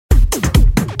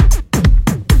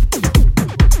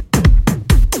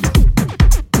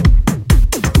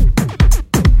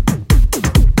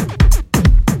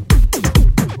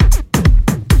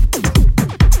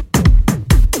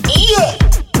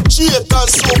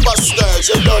Soca Splash.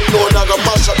 You don't know I got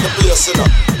mash up the place, you know.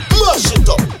 Mash it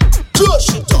up, crush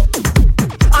it up.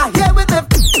 I hear with them.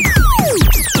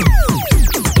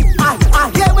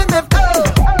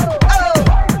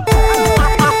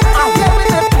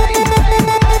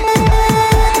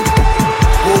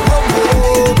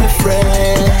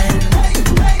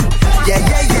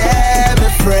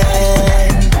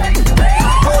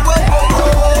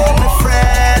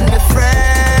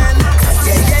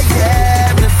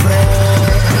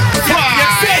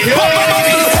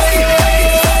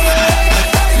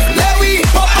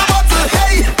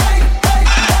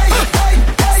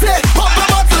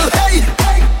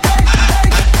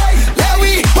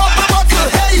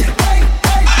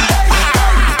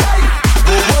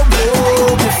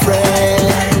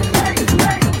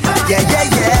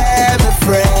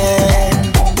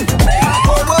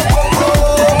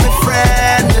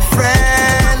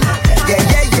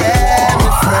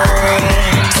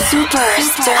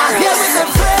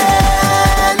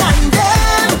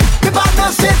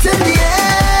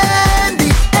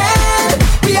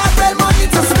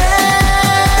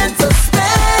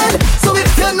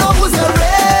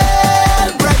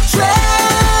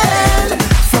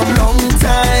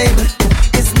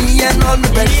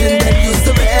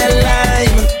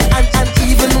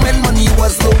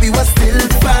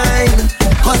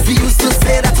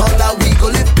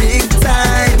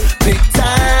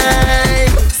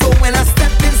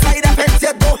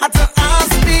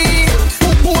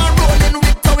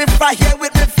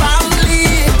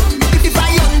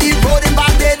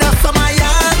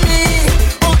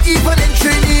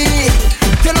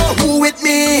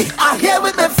 I hear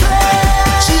with them.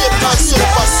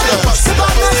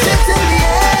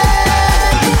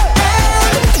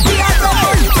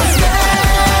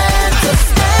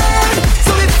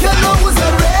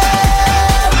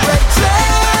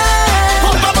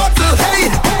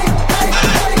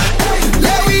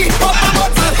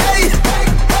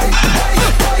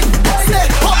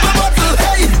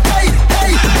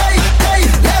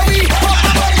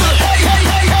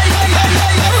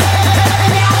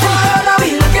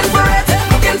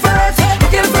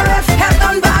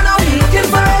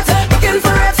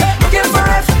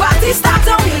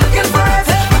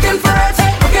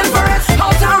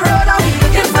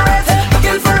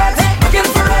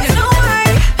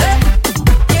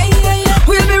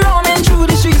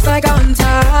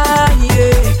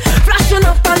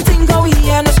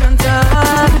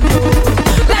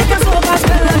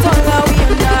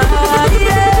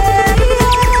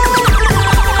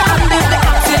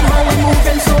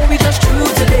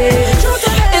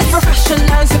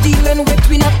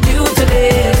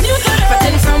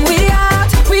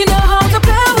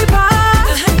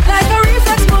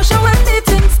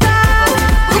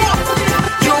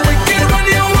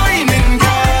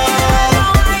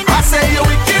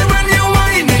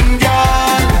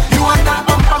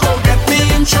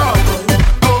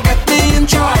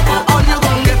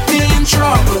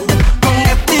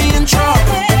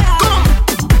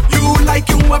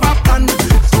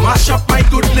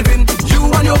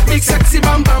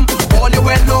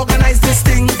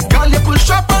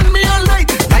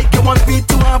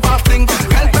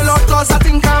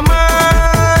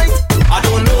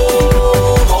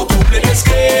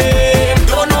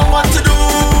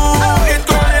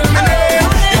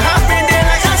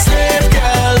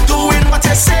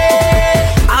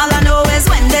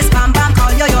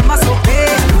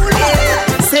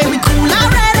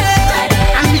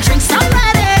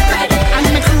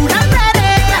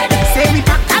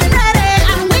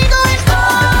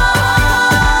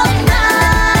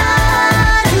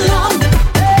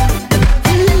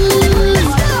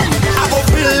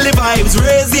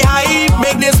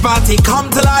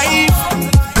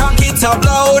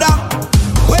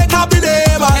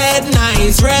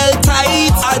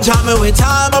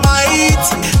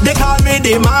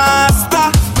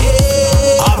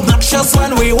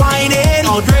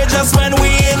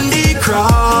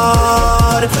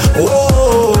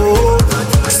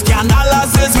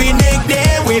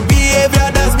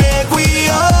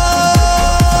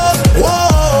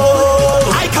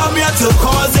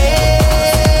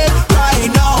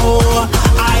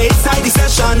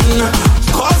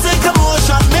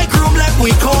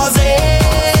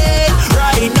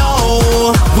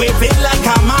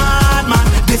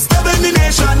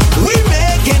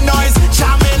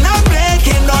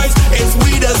 It's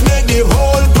we just make the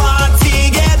whole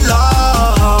party get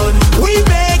loud. We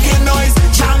making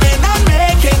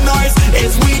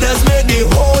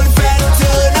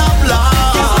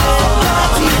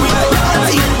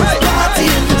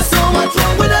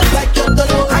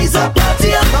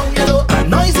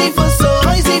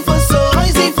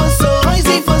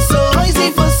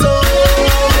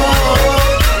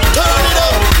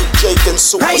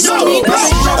Soca I don't need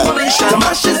permission.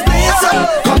 Mash this place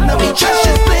up. Come now, we trash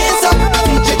this place up.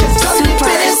 DJ just turn the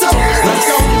place up. Right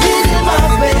now, feeling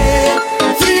my way,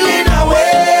 feeling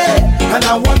away, and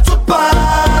I want to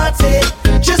party,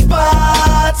 just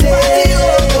party.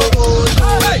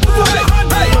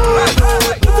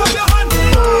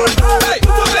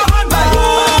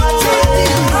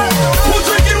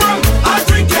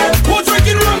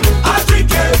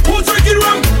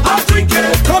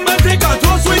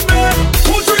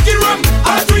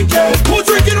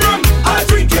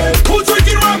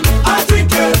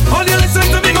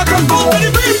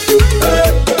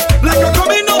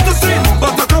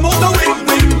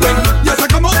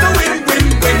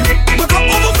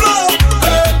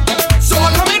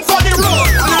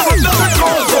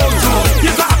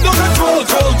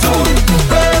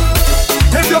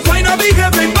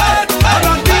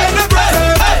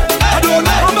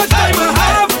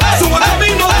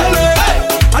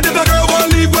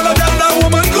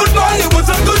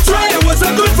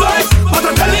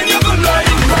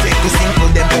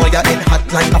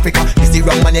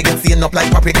 Up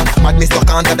like paprika, madness lock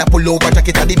on to the pullover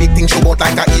jacket. The big thing show out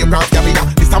like a aircraft carrier.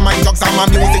 This a my drugs and my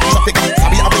music traffic.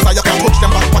 Sabi officer, you can touch them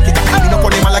back pocket. Clean up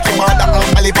on them like your mother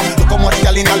and Oliver. Look how much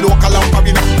y'all in a local and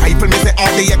pavina. Rifle me say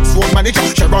RDX road manager.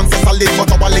 Sharon say solid,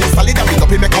 but our link solid. I pick up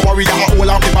him make a warrior, a whole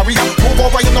of the barrier. Move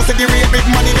over, you know see the real big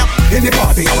money now. In the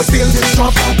party, I was still this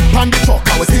sharp. On the truck,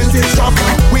 I was still this sharp.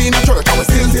 We in a church, I was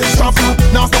still this sharp.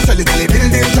 Now stop selling till the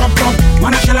building jump.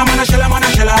 Man a shella, man a shella, man a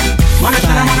shella. Man a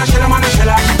shella, man a shella, man a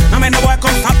shella. I mean the boy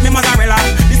come stop me mozzarella.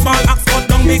 This small axe cut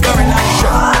down big gorilla.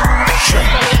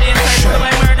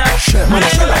 Man a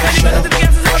shella,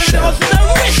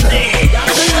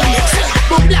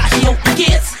 boom blast, you the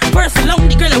gates. Burst along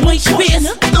the girl and wait she waist.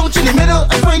 Don't you in the middle,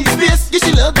 I find the space. You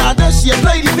see little dada, she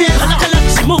apply the bass.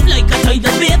 She move like a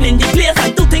tidal wave in the place.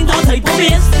 I do things all type of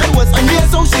ways. I was on here,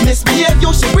 so she misbehaved.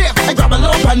 Yo, she brave. I grab a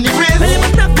lump on the grave. Well, it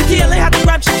was not the tail, I had to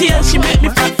grab she tail. She made me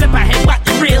front flip her head, what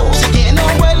the real. She getting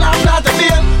on well, I'm not the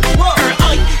veil. Her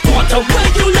eye, want to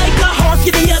ride you like a horse.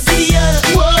 Giddy up, giddy up.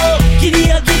 Whoa,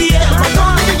 giddy up, giddy up. I'm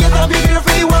gonna get up, be here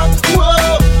for the walk.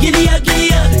 Whoa, giddy up,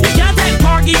 giddy up. You can't take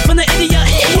party from the idiot.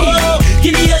 Whoa,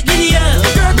 giddy up, giddy up.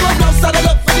 Girl, go down, saddle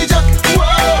up for the jump.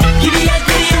 Whoa, giddy up,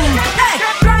 giddy up. Hey,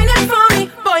 grind it for me,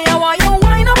 boy. I want you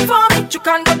wind up for me. You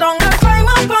can go down and climb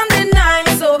up on the nine.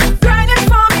 So grind it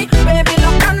for me, baby.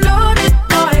 Lock and load it,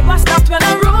 boy. Bust out when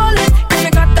I roll it. If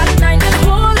you got that nine, then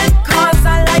hold it. 'Cause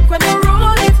I like when you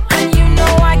roll it, and you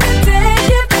know I can take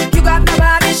it. You got my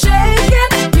body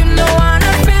shaking, you know I'm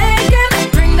not faking.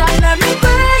 Bring that, let me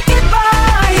break it,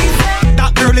 boy.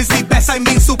 That girl is the best, I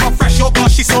mean super fresh, oh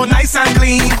gosh, she's so nice and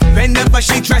clean. Whenever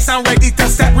she dress and ready to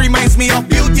step, reminds me of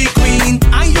beauty queen.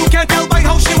 And you can tell by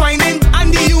how she whining,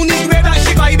 and the unique way that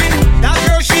she vibing. That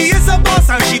girl, she is a boss,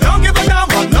 and she don't give a damn,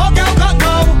 but no girl got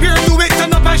no. Here do it,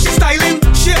 turn up and she styling.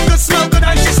 She good, smell good,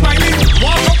 and she smiling.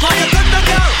 Walk up on the good, the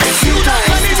girl. It's you that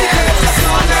money, the girl.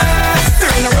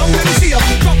 Turn around when you see her,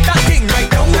 drop that thing right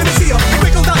down when you see her.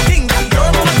 Wiggle that thing, that girl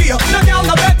wanna feel. No girl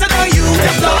no better than you,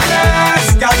 you're flawless.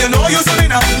 Girl, you know you're so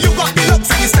winner. You got the looks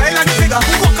and the style and the figure.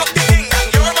 Walk up the thing, that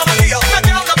girl wanna feel. No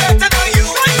girl no better than you,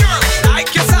 my girl. Like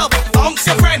yourself, bounce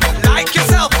your friend. Like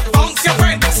yourself, bounce your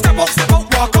friend. Step up,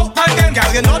 walk out and then,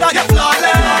 girl, you know that you're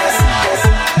flawless.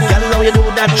 Girl, how you do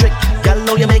that trick? Girl,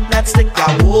 how you make that stick?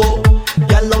 Whoa.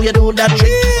 Girl, how you do that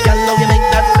trick? Girl, how you make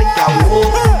that flick? Whoa.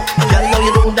 Girl, how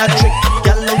you do that trick?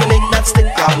 Girl, how you make that stick?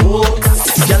 Whoa.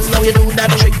 Girl, how you do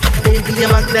that trick? Baby, you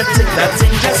magnetic. That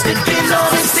thing just sticking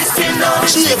on, sticking on,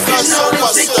 sticking on,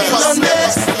 sticking on me.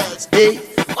 Hey,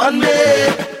 on me.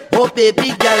 Oh,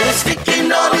 baby, girl, it's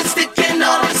sticking on, it's sticking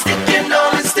on, it's sticking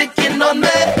on, it's sticking on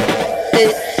me.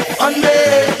 Hey, on me.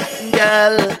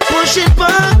 Girl, push it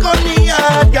back on me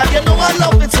hard. Girl, you know I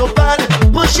love it so bad.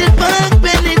 Push it back,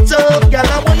 bend it up. Girl,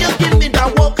 I want you give me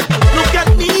that walk. Look at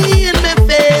me in my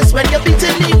face when you're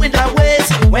beating me with that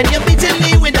waist. When you're beating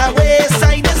me with that waist,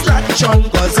 I just latch on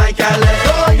 'cause I can't let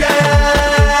go yet.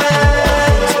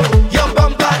 Your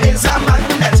bumper is a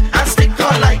magnet and stick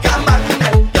on like a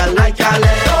magnet. Girl, I can't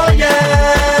let go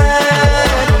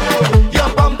yet. Your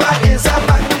bumper is a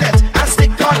magnet and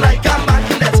stick on like a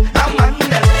magnet, a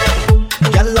magnet.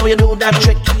 Girl, how you do that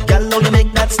trick? Girl, how you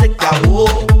make that stick? Whoa.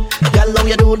 Girl, how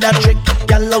you do that trick?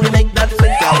 Girl, how you make that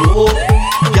flick? Whoa.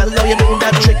 Girl, how you do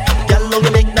that trick? Girl, how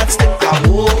you make that stick?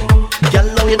 Whoa. Girl,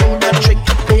 how you do that trick?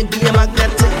 Baby, I'm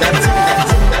magnetic. That's it,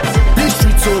 that's it, that's it. The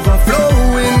streets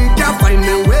overflowing, can't find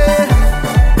me way.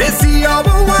 They see our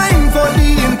wine for the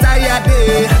entire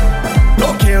day.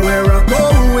 Don't care where I'm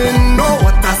going, know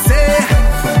what I say.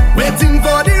 Waiting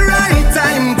for the right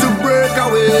time to break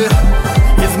away.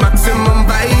 It's maximum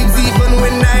vibes even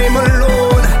when I'm alone.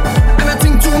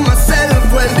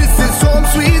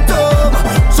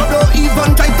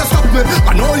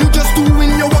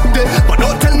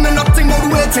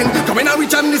 I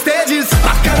reach on the stages.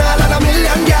 Bacchanal and a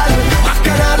million gal.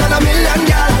 Bacchanal and a million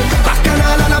gal.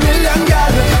 Bacchanal and a million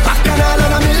gal. Bacchanal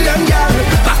and a million gal.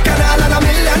 Bacchanal and a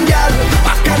million gal.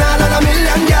 Bacchanal and a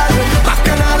million gal.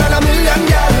 Bacchanal and a million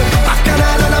gal.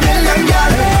 Bacchanal and a million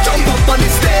gal. Jump up on the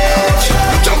stage.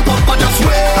 Jump up and just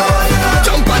wave.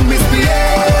 Jump and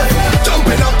misbehave.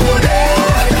 Jumping up all day.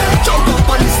 Jump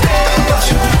up on the stage.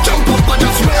 Jump up and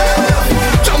just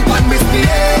wave. Jump and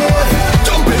misbehave.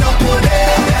 Jumping up all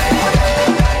day.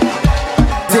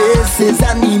 This is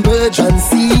an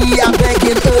emergency. I'm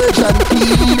begging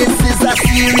urgently. This is a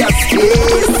serious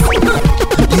case.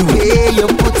 The way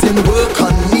you're putting work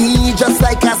on me, just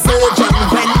like a surgeon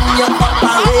when you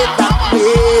operate that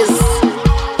place.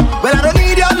 Well, I don't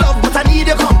need your love, but I need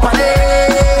your company.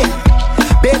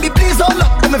 Baby, please hold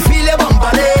up, let me feel your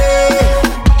company.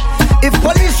 If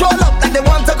police roll up like they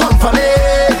want to come for me,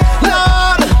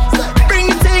 Lord, bring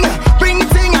it in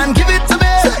and give it to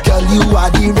me. Girl, you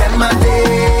are the remedy.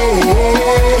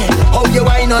 How you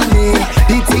whine on me,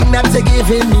 the thing that you're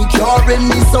giving me, curing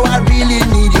me, so I really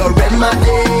need your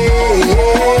remedy.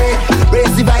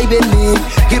 Raise the vibe in me,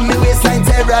 give me waistline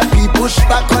therapy, push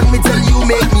back on me till you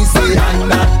make me say na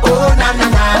na, oh na na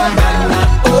na na na,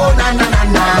 oh na na na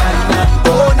na na,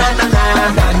 oh na na na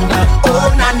na na,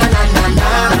 oh na na na na na,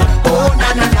 oh na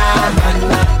na na na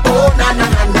na, oh na na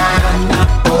na na na,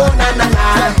 oh na na na.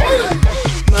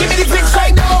 Give me the fix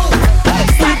right now.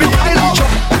 Sweep it right up,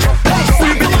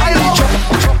 sweep it right up,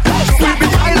 sweep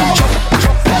it right up.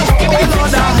 Give me the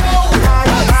fix right now.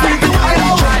 Sweep it right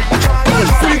up,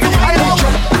 sweep it right up,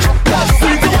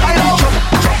 sweep it right up.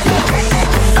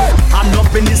 I'm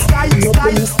up in the sky, up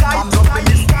in the sky, up in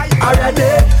the sky. Already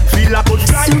feel like a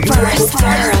fly,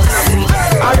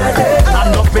 already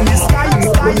I'm up in the sky,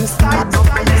 up in the sky, up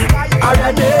in the sky.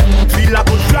 Already feel like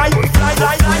a fly, fly,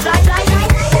 fly, fly, fly.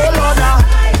 Oh Lord,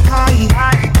 high.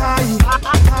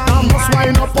 I must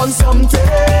wind up on something.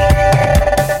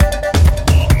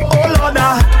 Oh Lord,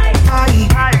 high.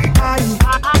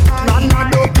 And I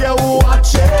don't care who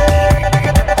watch it.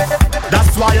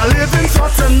 That's why I live in for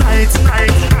tonight.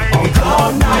 On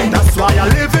cloud nine. That's why I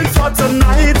live in for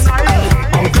tonight.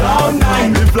 On cloud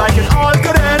nine. Live like it all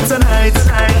could end tonight.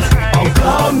 On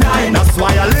cloud nine. That's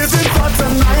why I live in for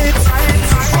tonight.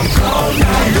 On cloud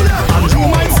nine. And you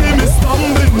might see me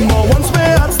stumbling, but once my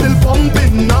heart's still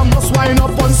pumping, I must wind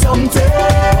up on something.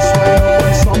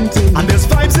 And there's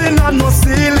vibes in and no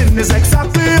ceiling. It's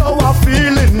exactly how I'm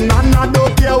feeling, and I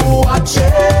don't care who watch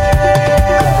it.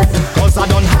 Cause I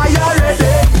don't high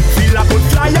already. Feel I could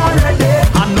fly already.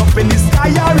 And up in the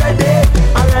sky already.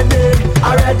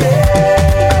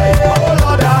 Oh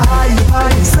Lord, high.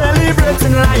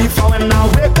 Celebrating life. And when I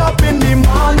wake up in the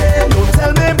morning, don't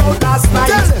tell me about last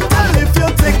night. And if you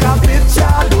take a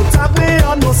picture, don't tag me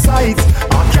on no site.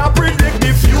 I can't predict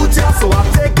the future, so I'm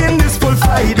taking this full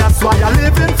fight. That's why I'm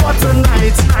living for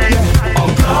tonight. On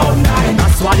cloud nine.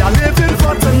 That's why I'm living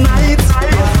for tonight.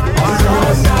 On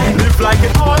cloud nine. Live like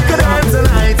it all could end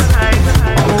tonight.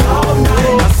 On cloud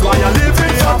nine. That's why I'm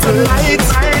living for tonight.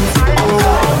 On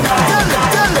cloud nine.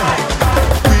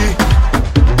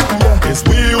 It's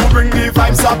we who bring the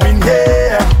vibes up in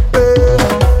here.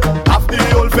 Have the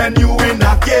whole venue in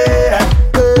a gear.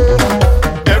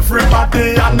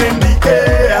 Everybody and in the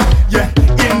air. Yeah,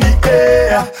 in the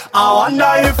air. I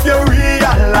wonder if you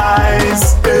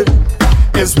realize it.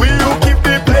 It's we who keep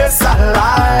the place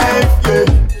alive. Yeah.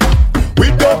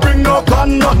 We don't bring no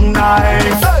gun, no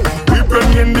knife. We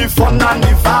bring in the fun and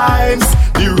the vibes,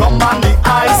 the rum and the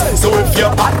ice. So if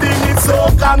your body needs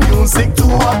soca music to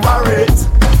operate,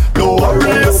 don't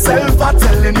worry yourself, I'm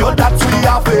telling you that we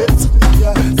have it.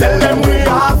 Tell them we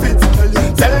have it.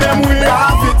 Tell them we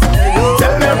have it.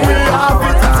 Tell them we have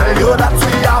it. I tell you that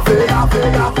we have it.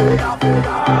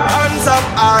 Hands up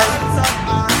high.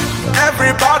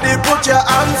 Everybody put your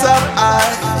hands up high.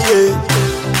 Yeah.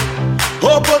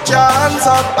 Oh, put your hands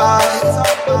up high.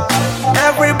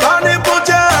 Everybody put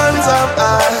your hands up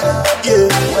high. Yeah.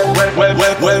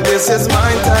 Well, this is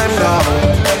my time now.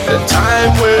 The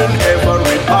time when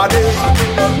everybody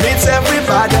meets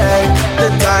everybody. The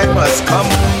time has come.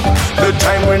 The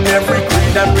time when every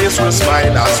creed and race will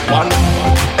smile as one.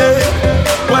 Hey.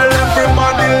 Well,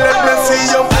 everybody, let me see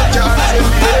you put your hands in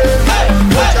the air.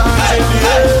 Put your hands in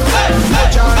the air. Put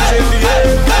your hands in the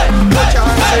air. Put your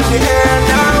hands in the air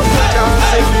now. Put your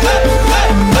hands in the air.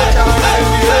 Put your hands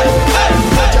in the air.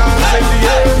 Put your hands in the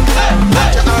air.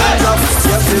 Put your hands up.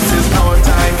 Yes, this is our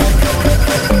time.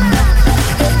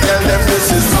 Tell them this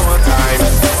is our time.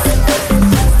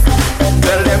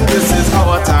 Tell them this is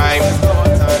our time.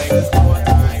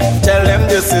 Tell them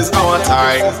this is our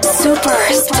time.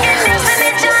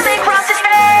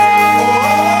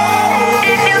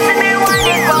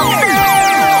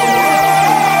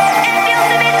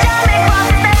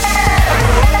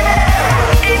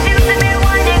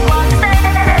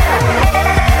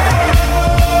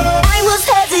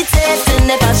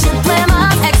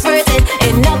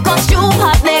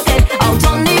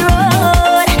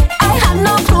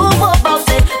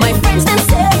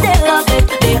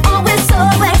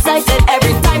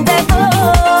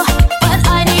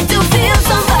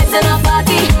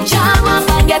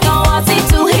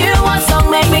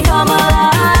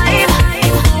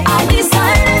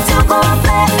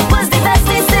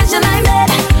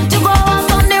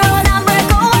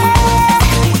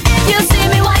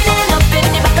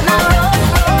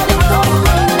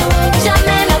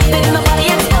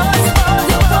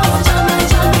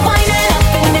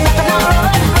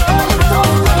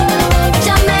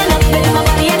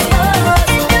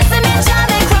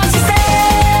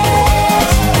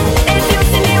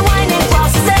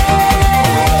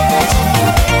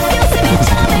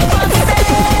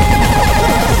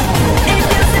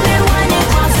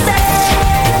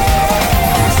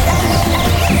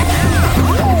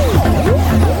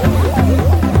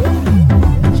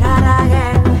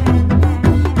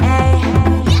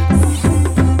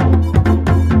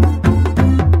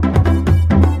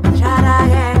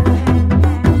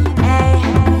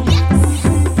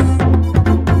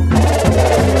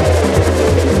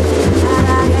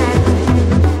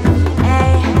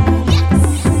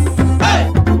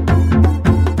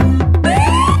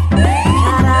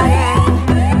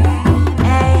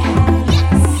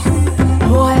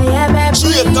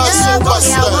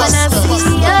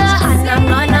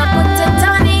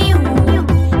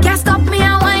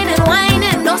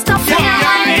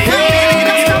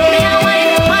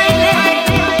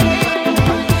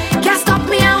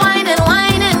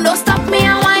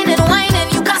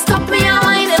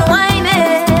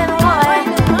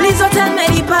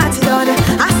 time the party done,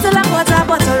 I still have water,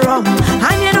 bottle rum.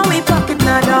 And you know we pocket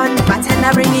not done.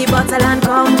 Bartender bring the bottle and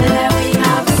come. Let we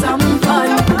have some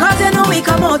fun. Cause you know we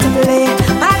come out to play.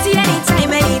 Party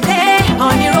anytime, any day.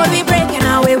 On the road we breaking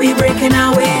away, we breaking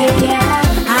away. Yeah.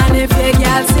 And if your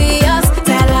girl see us,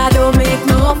 tell her don't make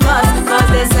no fuss. Cause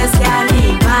this is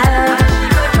carnival.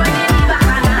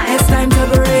 It's time to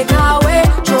break away.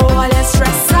 Throw all your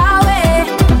stress away.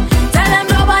 Tell them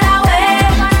no bother way.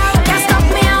 Can't stop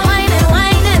me a whining,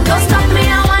 whining. Don't stop me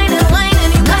a whining,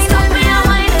 whining. You can't stop me a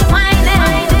whining,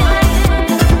 whining.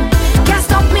 Can't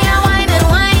stop me a whining,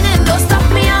 whining. Don't stop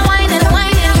me a whining,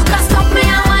 whining. You can't stop me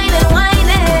a whining,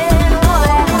 whining.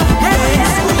 Hey,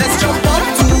 So let's jump up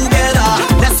together.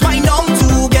 Let's wind down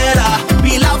together.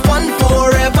 We'll have fun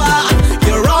forever.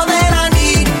 You're all that I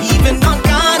need, even on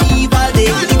Carnival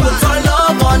Day. We put our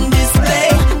love on display.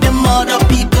 Them other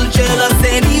people jealous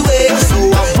anyway. So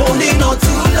I'm holding on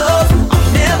to love. I'm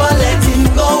never letting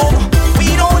go. We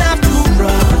don't have to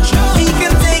rush. We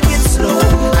can take it slow.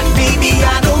 And baby,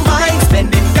 I don't mind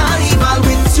spending Carnival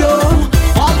with you.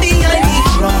 All the I need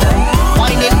try.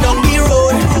 Winding down the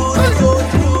road.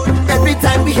 Every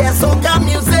time we hear soca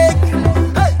music,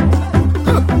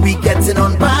 we getting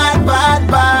on bad, bad,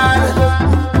 bad.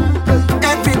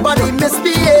 Everybody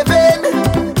misbehaving.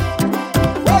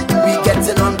 We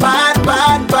getting on bad,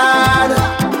 bad, bad.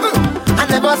 I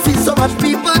never see so much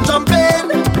people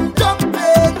jumping,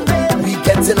 jumping. We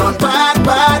getting on bad,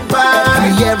 bad, bad.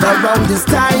 Every year around this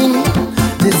time,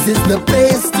 this is the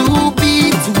place to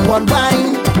be, to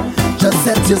unwind. Just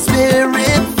set your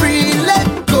spirit free, let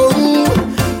go.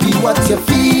 Be what you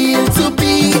feel to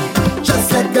be.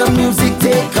 Just let the music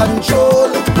take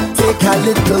control. Take a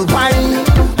little wine,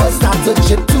 or start to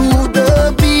chip to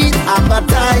the beat. Have a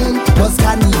time, cause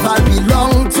Carnival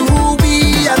belong to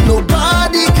we. And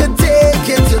nobody could take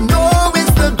it, you know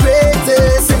it's the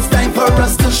greatest. It's time for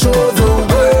us to show the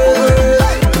world.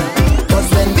 Cause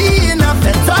when we in a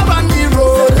fete on the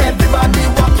road, everybody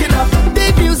walking up.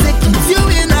 The music keeps you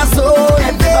in a soul.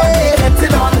 Everybody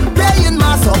getting on, playing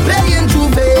mass or playing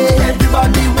juve.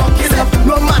 Everybody walking up,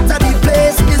 no matter the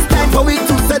place. It's time for we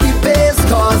to set the pace.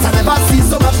 Cause I never see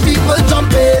so much people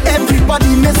jumping.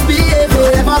 Everybody misbehaving.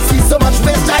 I never see so much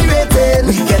waist gyrating.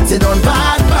 We getting on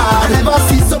bad, bad. I never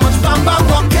see so much bamba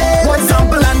walking. One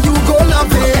sample and you go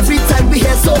love it. Every time we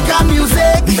hear soca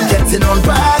music, we getting on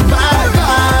bad, bad,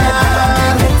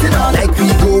 bad. Getting on like we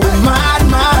going mad,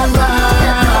 mad, mad.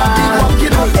 Everybody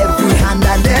walking on every hand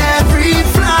and every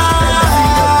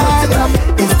flag.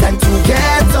 It's time to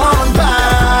get on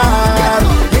bad.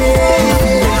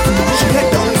 Yeah. She get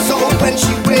down so when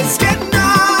she waits get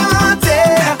naughty.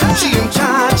 She in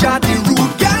charge of the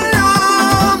rude girl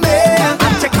army.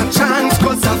 I take a chance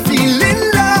cause I'm feeling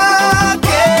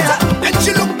lucky. And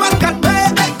she look back at me,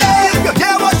 hey, hey. You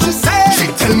hear what she say? She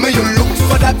tell me you look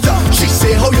for the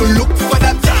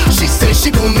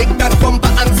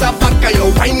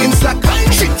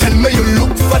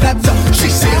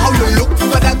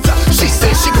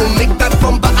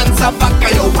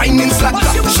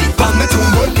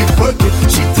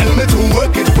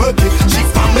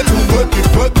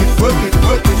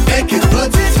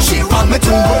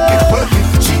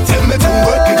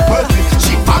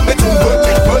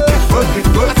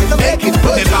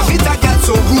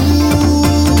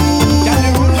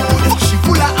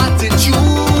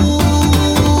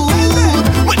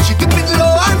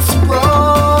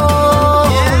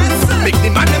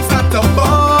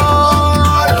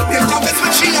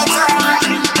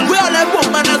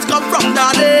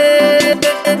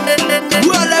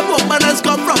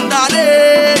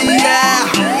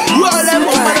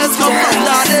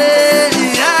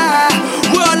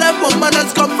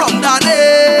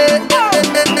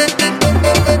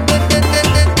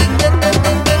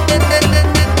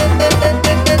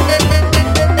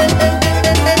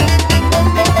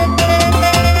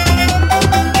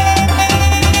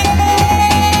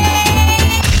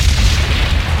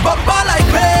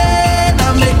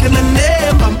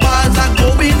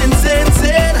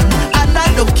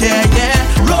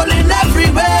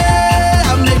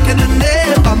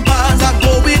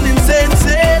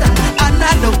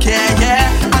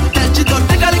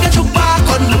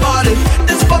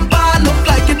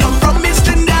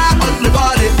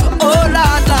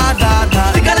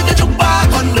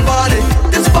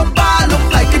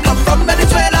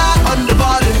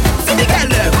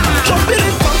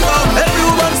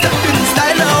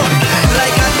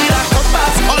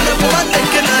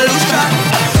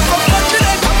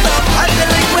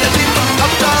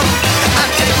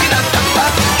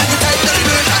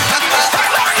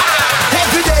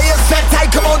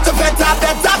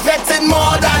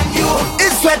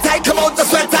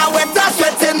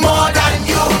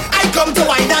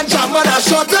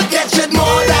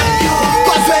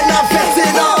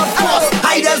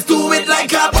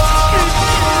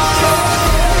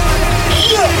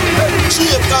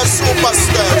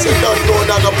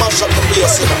I got mash up the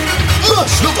place, you know.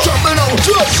 Mash, look up me now,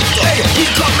 just hey, he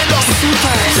coming up, he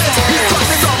coming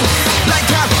up, like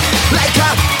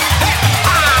a,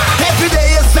 every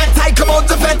day is sweat, I come out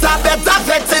to better,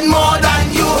 sweating more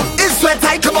than you. It's sweat,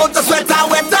 I come out to sweater,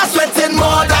 wetter, sweating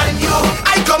more than you.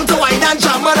 I come to wine and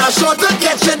jam and I show to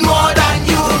catch it more than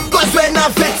you. Cause when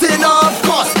I'm fetting, of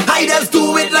course, I just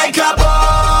do it like a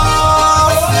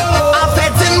boss. I'm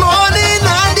fetting morning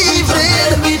and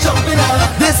evening.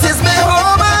 This is my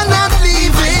home and I'm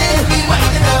leaving.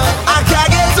 I can't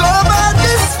get over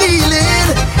this feeling.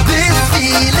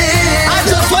 I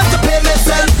just want to pay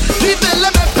myself. People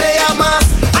let me pay a mass.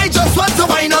 I just want to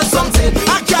wine on something.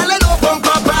 I can't let open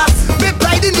papas. Me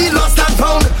pride in the lost and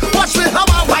found. Watch me how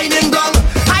I'm winding down.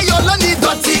 I only need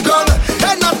dirty gun.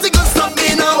 And nothing can stop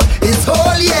me now. It's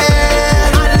whole year.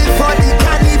 I live for the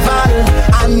carnival.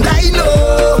 And I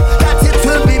know that it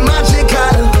will be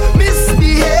magical.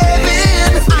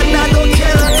 Misbehaving. And I don't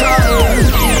care at all.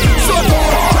 So don't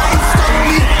try to stop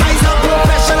me. I'm a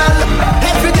professional.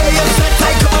 Every day is sweat.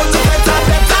 I come out to better,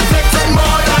 sweating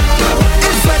more than you.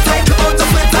 It's sweat. I come out to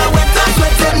better, wetter,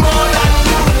 sweating more than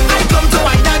you. I come to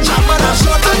wine and jam and I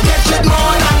show to catch it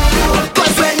more than you.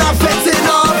 Cause when I'm fetting,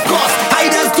 of course, I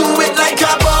just do it like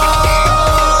a boss.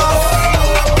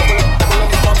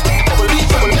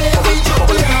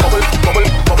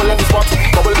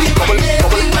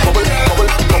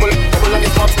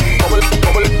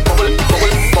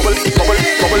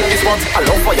 I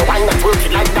love for your wine and twerk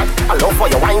it like that. I love for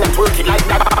your wine and twerk it like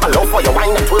that. I love for your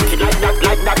wine and twerk it like that,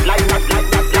 like that, like that,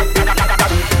 like that, like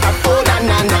that. Oh na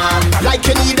na na, like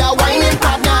you need a whining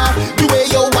partner. The way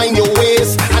you wind your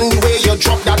waist and the way you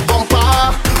drop that bumper.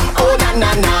 Oh na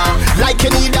na na, like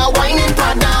you need a whining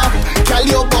partner. Girl,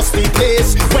 you bust the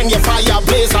place when you fire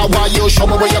blaze. I want you show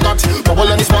me where you got bubble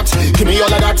on the spot. Give me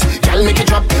all of that, girl, make it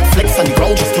drop. Flex on the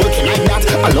ground, just twerk it like that.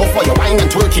 I love for your wine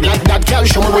and twerk it like that. Girl,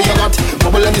 show me where you got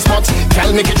bubble on the spot.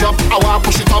 Girl, make it drop. I want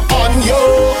push it up on you.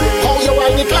 How you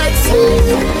wine it like so?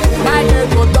 My girl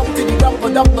go down to the ground, go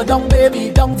down,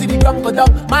 baby, down to the ground, go down.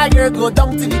 My girl go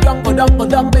down to the ground, go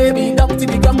down, baby, down to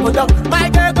the ground, go down. My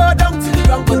girl go down to the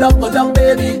ground, go down,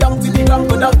 baby, down to the ground,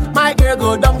 go down. My girl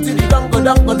go down to the ground, go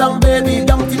down, baby,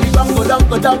 down to the ground,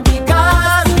 go down.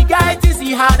 Because we got to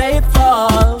see how they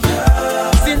fall.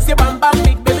 Since you bam bam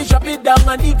big, baby, drop it down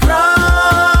on the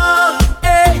ground.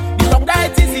 Hey, the wrong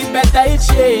that is it better it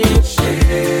shake.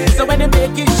 So when they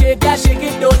make it shake, yeah, shake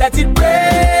it, don't let it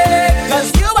break.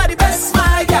 Cause you are the best,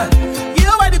 my girl. You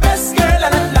are the best girl,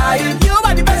 and I'm lying. You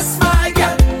are the best, my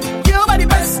girl. You are the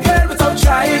best girl without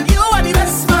trying. You are the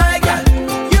best, my girl.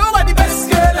 You are the best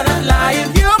girl, and I'm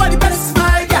lying. You are the best,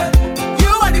 my girl.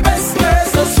 You are the best girl.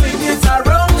 So swing it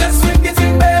around, just swing it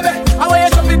in, baby. I want you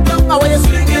to drop it down, I want you to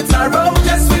swing it around,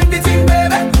 just swing it in,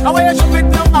 baby. I want you to drop it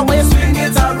down, I want you to swing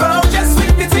it around, just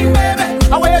swing it in, baby.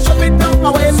 I want you to drop it down, I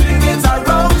want you to swing it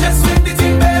around, just swing it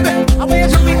in, baby. I want you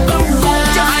to drop it down.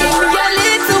 Just give me a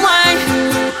little wine.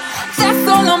 That's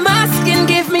all I'm asking.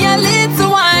 Give me a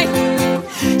little wine.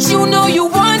 You know you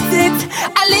want it.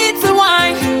 A little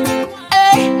wine.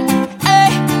 Hey,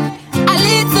 hey, a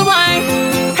little wine.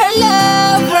 Her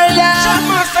love, her love.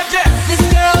 This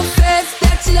girl says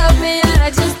that she loves me and I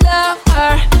just love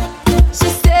her. She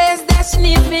says that she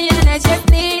needs me and I just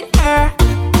need her.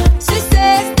 She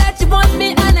says that she wants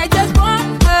me and I just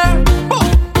want her.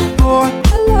 For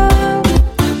her love.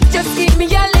 Just give me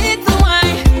a little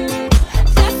wine.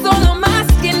 That's all I'm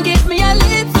asking. Give me a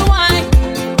little wine.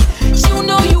 You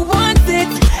know you want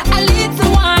it. A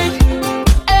little wine.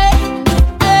 Hey,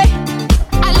 hey,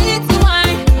 a little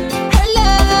wine. Her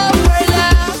love, her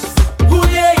love. Ooh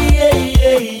yeah, yeah,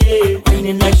 yeah, yeah.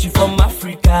 Whining like she from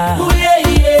Africa. Ooh yeah,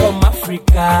 yeah, from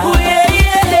Africa. Ooh yeah,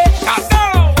 yeah. Calm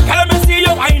down. Can me see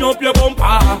you wind up your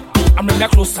bumper? I'm bring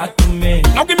that closer to me.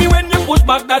 Now give me when you push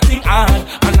back that thing on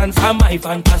and answer my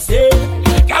fantasy.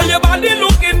 Girl, your body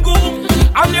looking good,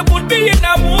 and you put me in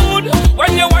a mood.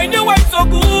 When you wine so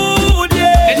good,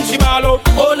 yeah. Then she ball out,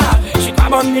 oh lord. She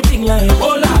come on the thing like,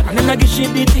 oh lord. And then I give she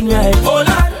the thing like, oh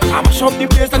lord. I mash up the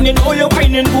place and you know you're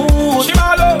whining good. She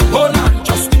ball out, oh lord.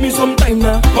 Just give me some time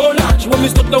now, oh lord. She want me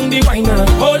stop down the wine now,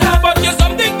 oh lord. But you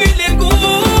something feeling good,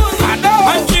 I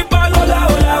know. And she ball, hola,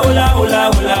 hola, hola,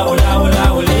 hola, hola, hola, hola,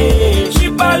 hola. She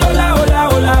ball, hola, hola,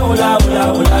 hola, hola, hola,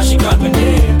 hola. She called my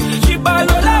name. She ball,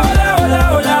 hola, hola, hola,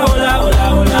 hola, hola, hola,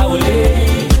 hola, hola.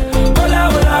 Hola,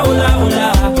 hola, hola,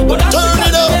 hola. Turn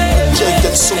it up.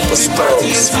 Jacob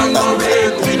Superstars.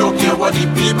 We don't care what the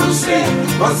people say.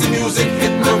 Once the music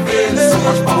hit my brain, so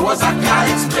much powers I can't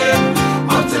explain.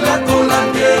 Until I go and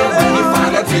get when you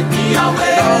finally take me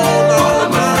away. All of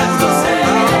my friends will say,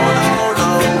 I'm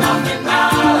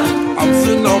phenomenal. I'm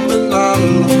phenomenal.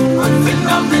 I'm phenomenal.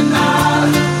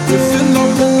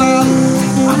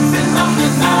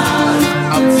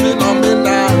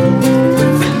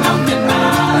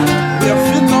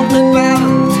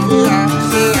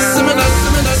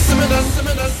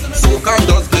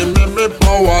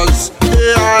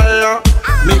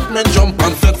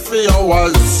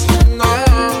 hours.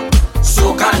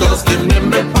 Soca does give me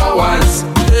powers.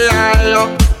 Yeah,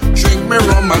 drink me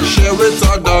rum and share with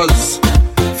others.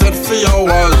 Fed for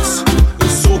hours,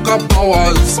 it's soca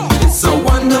powers. It's a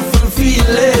wonderful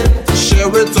feeling to share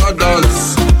with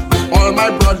others. All my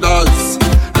brothers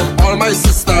and all my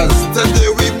sisters. Today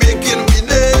we making we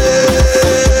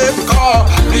name. Cause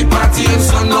we party in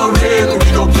sun or rain.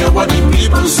 We don't care what the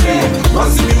people say.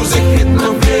 Once the music hit my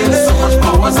veins, so much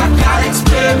powers I can't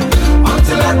explain.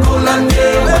 Until I call and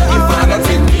name, but if I don't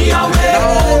take me away.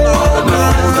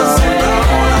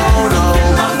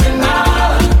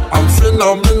 I'm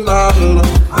phenomenal.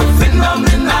 I'm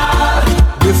phenomenal.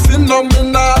 We're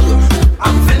phenomenal.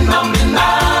 I'm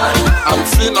phenomenal. I'm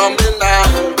phenomenal.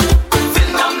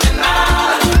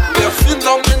 Phenomenal. We're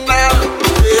phenomenal.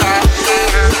 Yeah.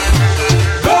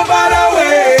 Don't bother we.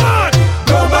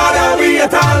 Don't bother we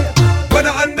at all. When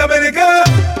I'm under me liquor,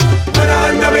 when I'm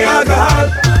under me alcohol.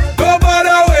 Don't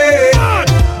bother we.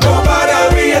 Don't bother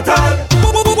we at all.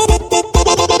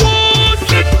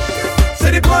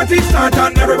 Say the party start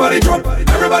and everybody jump.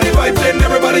 Everybody vibes in,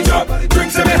 everybody jump.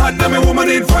 Drinks in me hand and me woman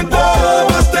in front. Oh,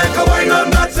 must take a wine on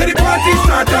that. Say the party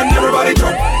start and everybody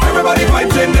jump. Everybody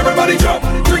vibes in, everybody jump.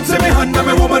 Drinks in me hand and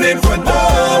me woman in front.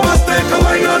 Oh, must take a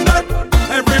wine on that.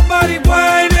 Everybody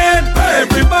whining,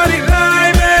 everybody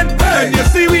liming. And you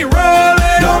see we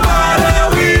rolling, no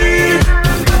matter we.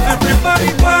 Everybody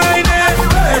whining,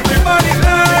 everybody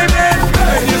liming.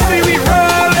 And you see we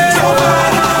rolling, no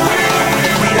matter we.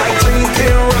 We like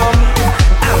drinking rum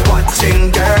and watching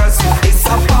girls. It's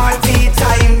a party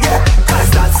time, yeah, 'cause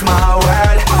that's my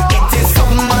world. It is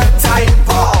summertime,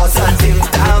 positive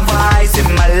vibes in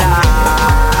my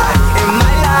life. In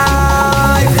my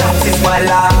life, that is my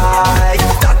life.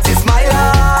 That is my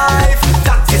life.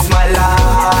 That is my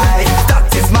life. That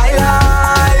is my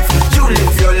life. You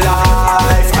live your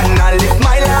life and I live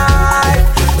my life.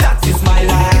 That is my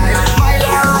life. My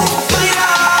life.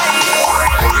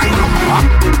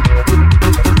 My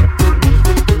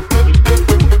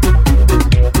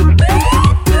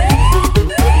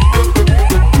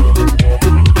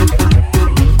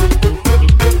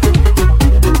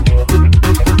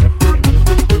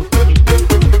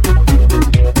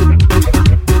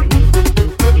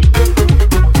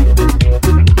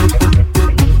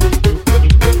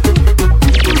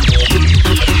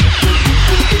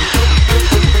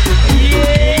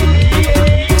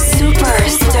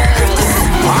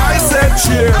I said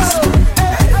cheers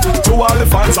to all the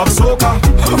fans of soca.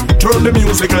 Turn the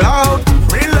music loud,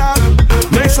 real loud.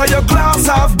 Make sure your glass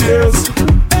have beers.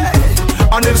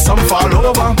 And if some fall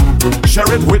over,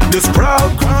 share it with this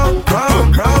crowd.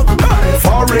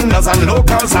 Foreigners and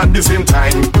locals at the same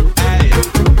time.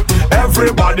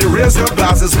 Everybody raise your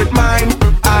glasses with mine.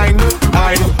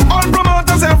 All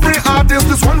promoters, every artist,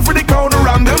 this one for the crowd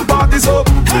around them parties up.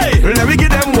 Hey, let me give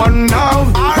them one now.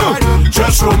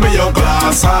 Just show me your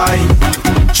glass high.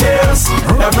 Cheers,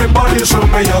 everybody show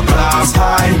me your glass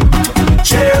high.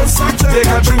 Cheers,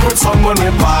 take a drink with someone we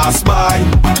pass by.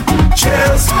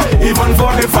 Cheers, even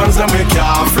for the fans that make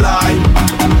you fly.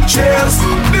 Cheers,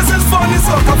 this is for the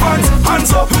soca fans.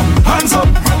 Hands up, hands up,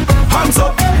 hands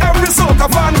up. Every soca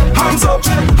fan, hands up,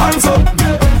 hands up,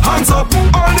 hands up.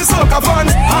 All the soca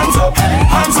fans, hands up,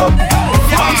 hands up,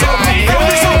 hands up.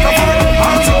 Every soca fan,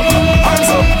 hands up, hands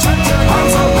up,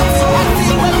 hands up.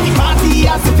 party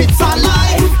as if it's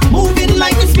alive. Moving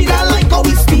like the speed, I like how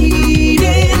we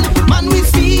speeding. Man, we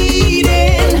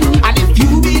speeding. And if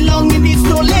you belong in this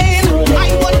lane, I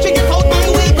want you to get out my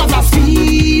way, 'cause I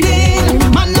speed.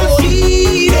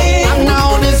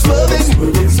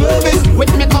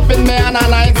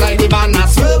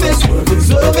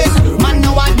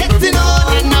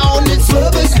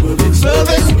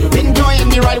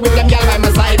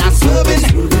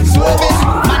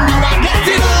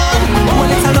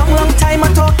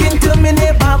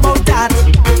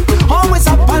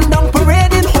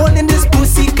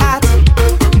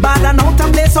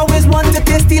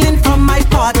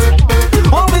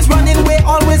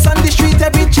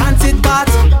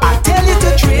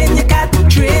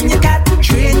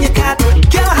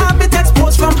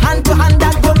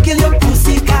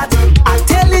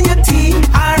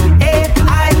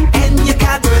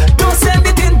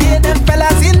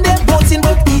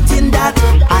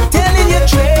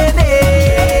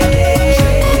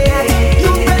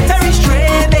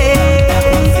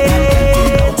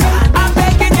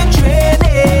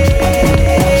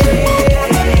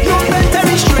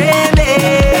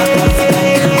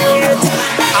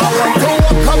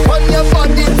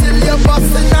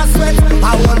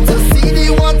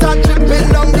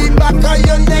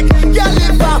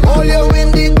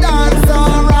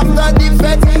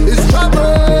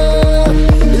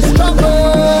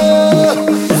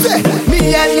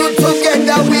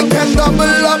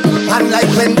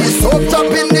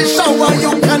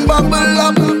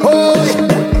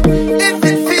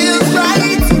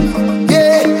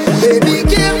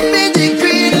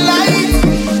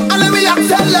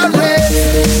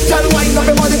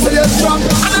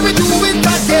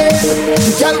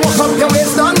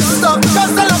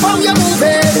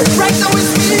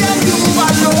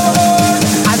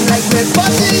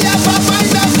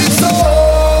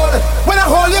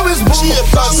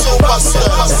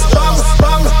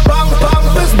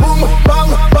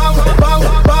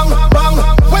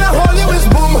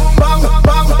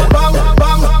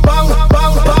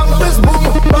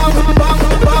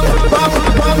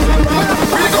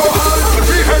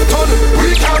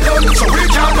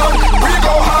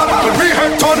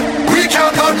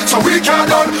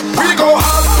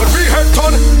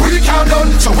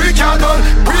 can't done.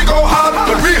 We go hard,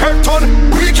 but we head ton.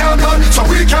 We can't done, so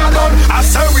we can't done. I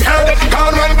say we head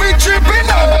gone when we chipping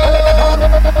up.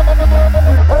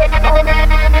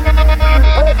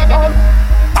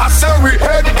 I say we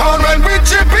head gone when we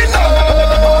chipping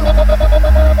up.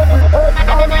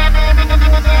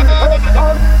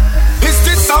 Is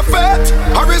this a bet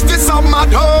or is this a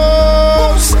mad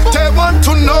house? They want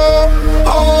to know.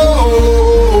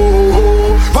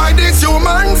 Oh, why these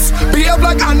humans behave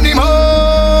like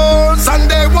animals, and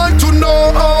they want to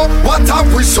know what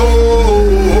have we so.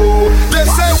 They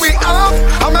say we have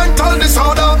a mental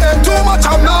disorder and too much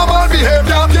abnormal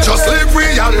behavior. Just leave we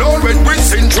alone when we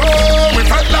syndrome. We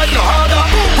felt like no harder.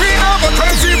 We have a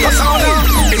crazy persona.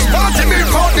 It's party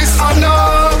before this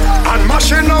honor, and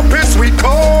mashing up is we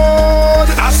code.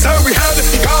 I say we had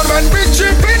gone when we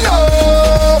chipping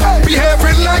up,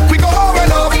 behaving like we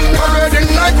going up,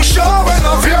 parading like we showing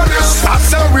up. Hear this? I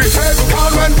say we had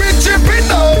gone when we chipping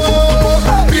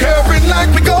up, behaving like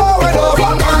we going up,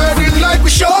 parading like we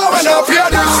showing up. Hear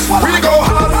this? We go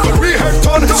hard, but we head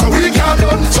ton, so we can't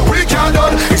done, so we can't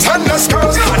done. It's endless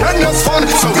girls and endless fun,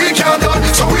 so we can't done,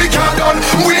 so we can't done.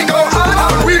 We go hard,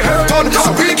 but we head ton,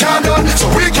 so we can't done, so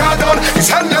we can't done.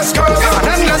 It's endless girls and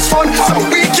endless fun, so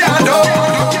we can't done.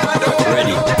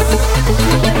 Ready.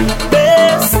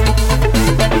 Bass,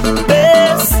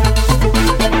 bass,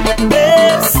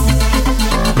 bass.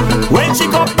 When she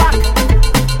come back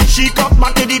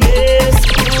to the bass.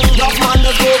 Love man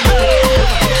no go away,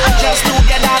 just to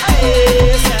get that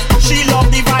taste. She love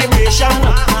the vibration,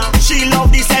 she love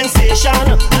the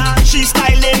sensation. She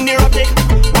styling neurotic,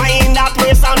 wind that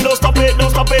waist and don't stop it,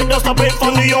 don't stop it, don't stop it.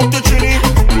 From New York to Trinity,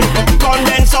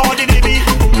 condense all the DB.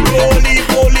 Holy,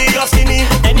 holy, you're skinny.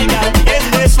 Any girl is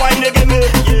this wine they give me.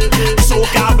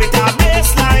 Soca with a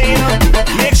bassline,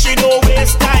 make she don't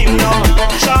waste time now.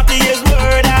 Shorty is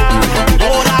murder.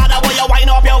 Oh Lord, I want you wind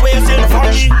up your waist in front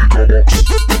of me.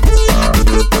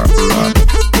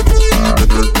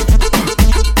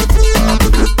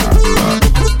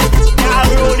 Girl,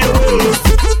 roll your waist.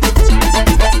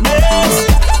 Bass,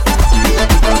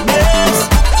 bass,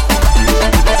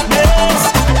 bass.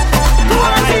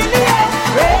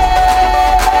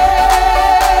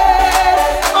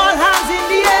 All hands in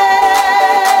the air.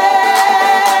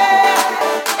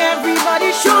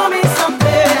 Everybody show me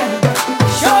something.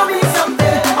 Show me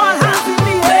something. All hands in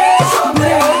the air. Show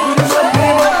me.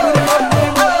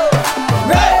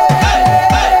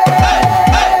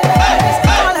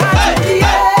 All hands in the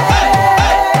air.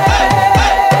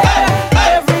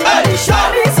 Everybody show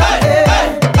me something.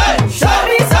 Show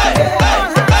me something.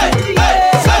 All hands in the air.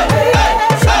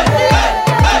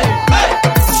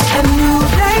 A new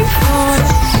day on,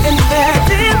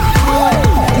 infected on.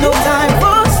 No time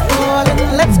for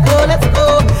stalling. Let's go, let's go.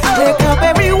 Wake up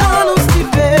everyone who's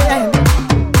sleeping.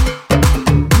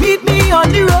 Meet me on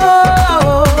the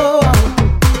road.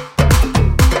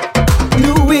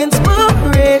 New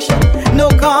inspiration, no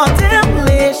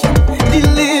contemplation,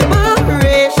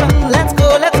 deliberation. Let's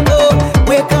go, let's go.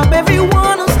 Wake up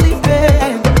everyone who's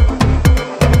sleeping.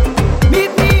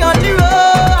 Meet me on the road.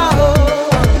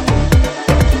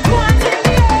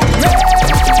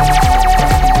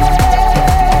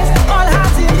 All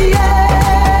hands in the air.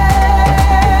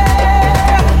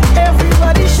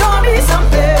 Everybody show me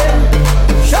something.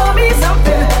 Show me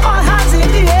something. All hands in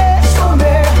the air. Show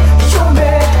me, show me.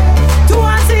 Two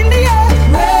hands in the air.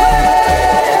 Raise.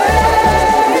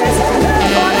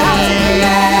 All hands in the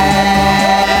air.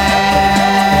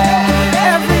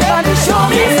 Everybody show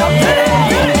me something.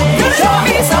 Show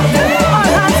me something. All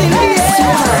hands in the air.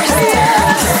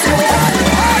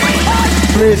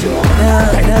 Raise it.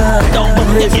 Don't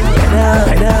believe it.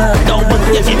 Don't believe it.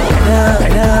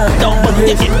 Don't believe it.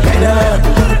 Raise it. Don't believe it.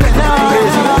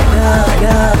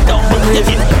 Don't believe it. Don't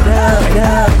believe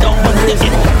it. Don't believe it. Don't believe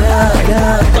it. Don't believe it.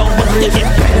 Don't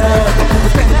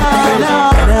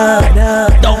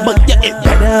believe it. Don't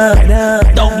believe it.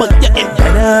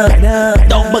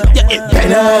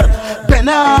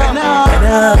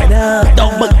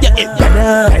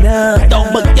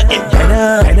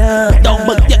 Don't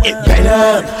believe it.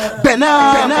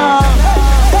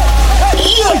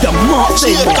 You're the mark,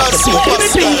 say what? She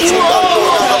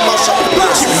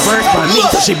reversed by me,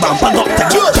 she bumper got to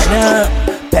get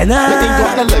Benna. Ain't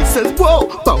got the license, whoa,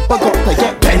 bumper got to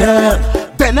get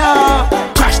Benna.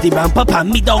 Crash the bumper, pan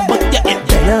me down, but get it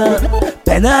Benna.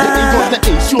 Ain't got the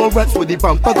insurance with the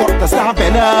bumper got to start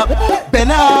Benna.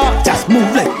 Just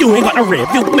move like you ain't got a rev,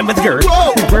 you remember the girl.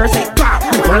 Whoa. Reverse it, clap,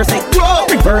 reverse it, Whoa.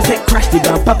 reverse it, crash the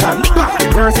bumper, pan me, clap,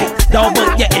 reverse it, down,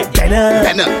 but get it Benna.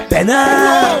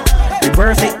 Benna.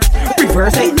 Reverse it,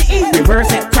 reverse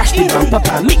it, crash the the bumper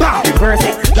pan. Reverse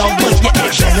it, don't put your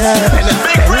head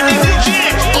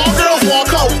All girls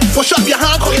walk out, push up your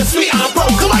hand, call you sweet and pro.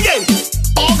 Come again.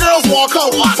 All girls walk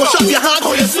out, push up your hand,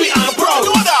 call you sweet and pro.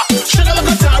 Sugar look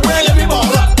at time, let me ball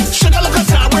up. Sugar look at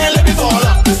time, let me ball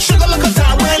up. Sugar look at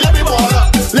time, let me ball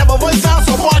up. Never voice down,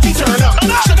 so party turn up.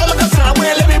 Sugar look at time,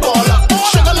 let me ball up.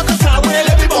 Sugar look at time,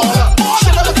 let me ball up.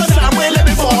 Sugar look at time, let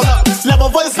me ball up. Never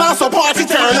voice down, so party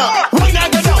turn up. Why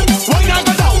not go down? Why not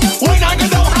go down? Why not go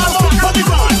down? Hands back on the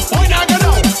ground. Why not go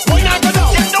down? Why not go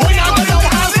down? Why not go down?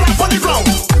 Hands back on the ground.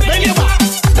 Bend your back,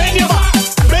 bend your back,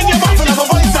 bend your back, and have a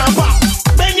voice down back.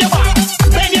 Bend your back,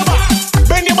 bend your back,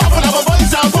 bend your back, and have a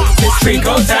voice down back. It's freak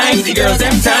out time, the girls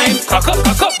them time. Cock up,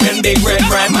 when big red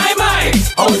rhyme. My mind,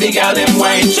 how the girl them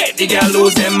wine, shake the girl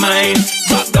lose them mind.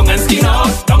 Drop down and skin out,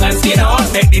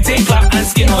 make the thing clap and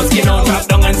skin out. Drop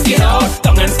down and skin out,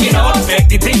 make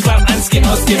the thing clap and skin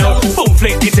out. Boom,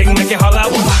 flick the thing, make it holler.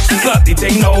 Clap the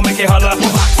thing now, make it holler.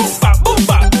 Boom,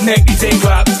 bap, make the thing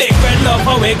clap. Big red love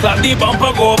how we clap the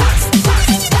bumper go.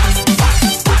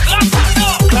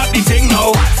 Clap the thing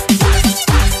now.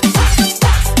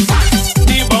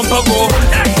 The bumper go.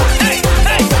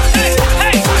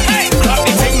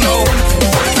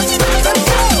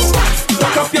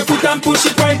 And push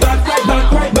it right back.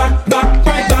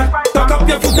 Cock up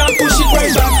your foot and push it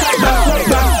right back.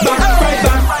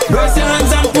 Raise your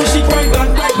hands and push it right back.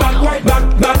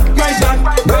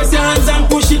 Raise your hands and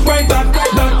push it right back.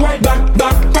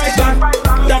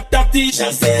 Tap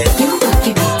teacher say. You rock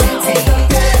it,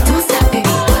 don't stop it,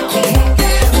 rock it.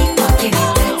 Keep rocking it,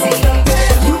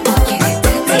 you rock it.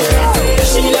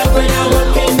 She love when I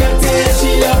walk in the tail.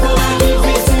 She love when I give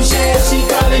it to share. She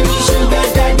calling me sugar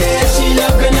daddy. She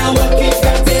love when I walk in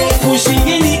the tail. Pushing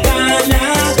in the corner.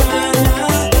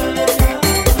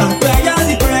 Apply all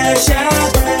the pressure.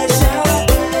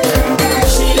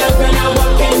 She love when I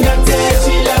walk in the tail.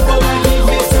 She love when I give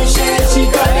it to share. She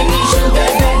calling me sugar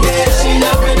daddy. She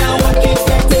love when I walk in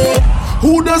the tail.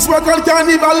 Who does work on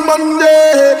Carnival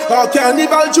Monday or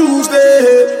Carnival Tuesday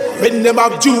when them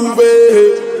have Juve?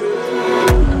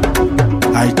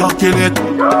 I talking it.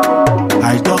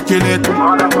 I talking it.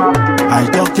 I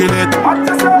talking it.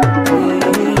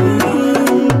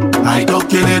 I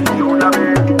talking it.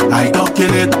 I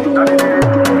talking it.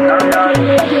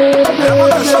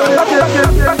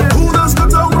 Who does go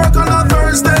to work on a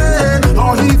Thursday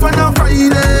or even a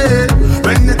Friday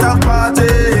when it have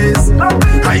parties?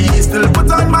 I still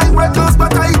put on my red clothes,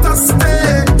 but I just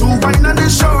stay to wine on the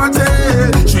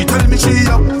shorty. She tell me she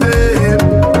up there.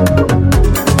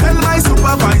 Tell my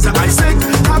supervisor I sick,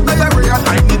 have diarrhea,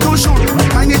 I need to shoot.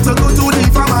 I need to go to the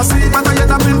pharmacy, but I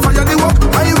end up in fire the walk.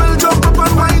 I will jump up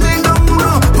and winding down,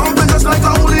 pumping just like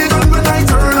a hooligan when I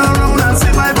turn around and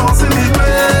see my boss in the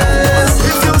place.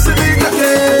 If you see me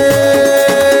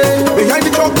again, behind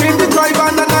the truck in the drive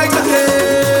and the night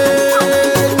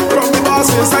again. From the boss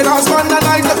inside house man the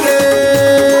night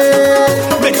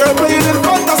again. Make her playing in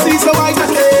fantasy so I can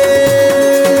play.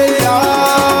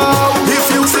 If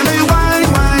you see me wine,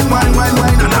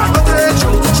 and I go there,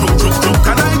 choke,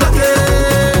 and I go there.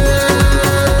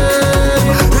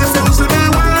 If you see me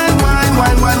wine,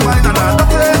 and I go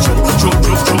there, choke,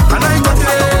 and I go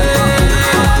there.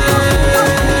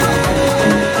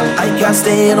 I can't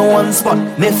stay in one spot,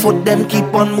 my foot them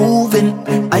keep on moving.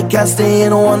 I can't stay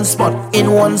in one spot,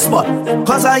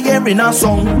 cause I hearing a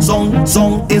song is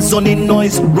on the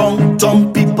noise, wrong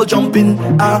tongue, people jumping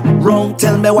wrong.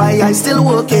 Tell me why I still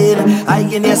working. I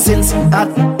in here since at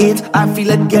 8, I feel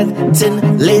it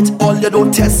getting late. All you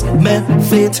don't test me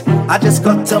fate. I just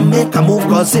got to make a move,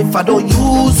 cause if I don't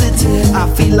use it, I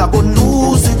feel I go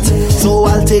lose it. So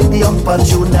I'll take the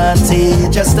opportunity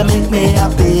just to make me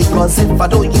happy, cause if I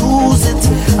don't use it,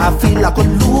 I feel I could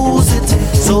lose it.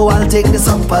 So I'll take this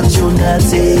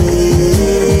opportunity.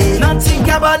 Not think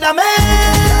about the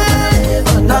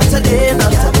man. Not today,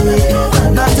 not today.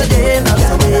 Not today, not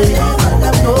today.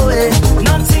 No way.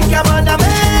 Not think about the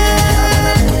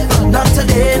man. Not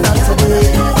today, not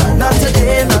today. Not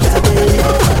today, not today.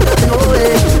 No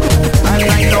way. I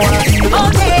know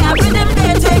okay, I rhythm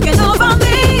they're taking over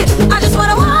me. I just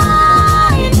wanna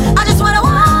wine,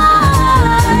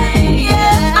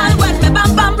 yeah. And when me bam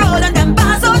bam roll and them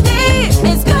bars OD,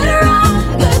 it's good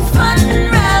around, good fun,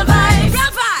 real vibes.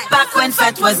 Back when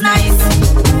fat was nice.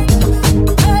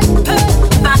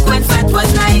 Back when fat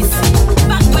was nice.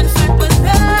 Back when fat was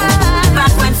nice.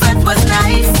 Back when fat was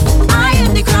nice. I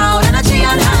in the crowd and I G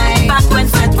on high. Back when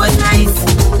fat was nice.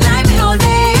 Live it all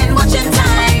day and watching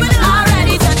time. I'm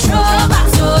ready to throw back,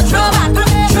 so throw back,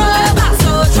 throw back,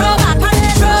 so throw back,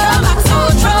 throw back, so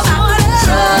throw back,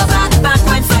 throw back. Back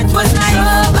when fat was nice.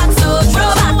 Throw back, so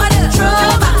throw back,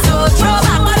 throw back, so throw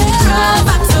back,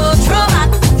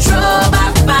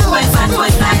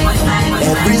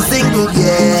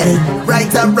 yeah.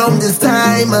 Right around this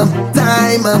time,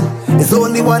 there's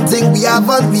only one thing we have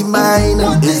on we mind.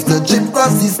 It's the trip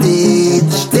across the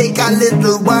stage. Take a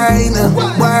little wine.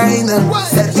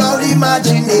 Set your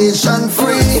imagination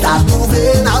free. Start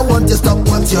moving, I want to stop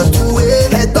what you're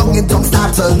doing. Head down in tongue,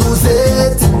 start to lose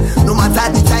it. No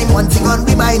matter the time, one thing on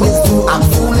my mind is to act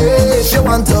foolish. You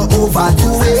want to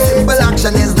overdo it, but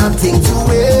action is nothing to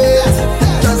it.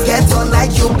 Just get on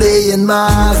like you playing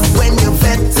mass. When you're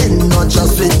vetting, not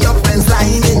just with your friends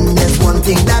lining. There's one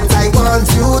thing that I want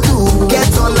you to get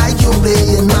on like you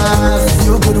playing mass.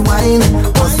 You could whine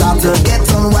or start to get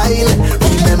on wild.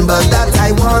 Remember that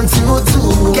I want you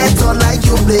to get on like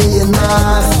you playing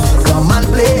mass. Come and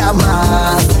play a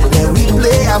mass, yeah we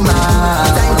play a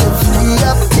mass. Time to free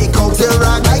up, take out the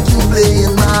rock like you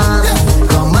playing mass.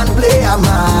 Come and play a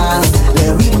mass,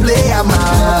 yeah we play a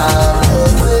mass.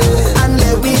 And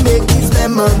let we make these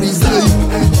memories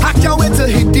live. I can't wait to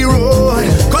hit the road,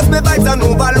 cause my vibes are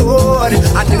overload.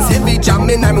 And this heavy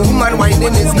jamming and woman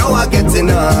whining is now a getting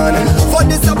on. For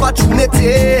this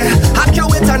opportunity, I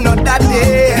can't wait another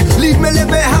day. Leave me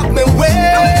live and have me way.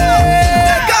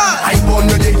 I born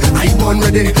ready, I born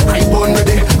ready, I born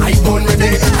ready, I born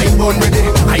ready, I born ready,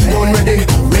 I born ready.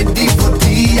 Ready for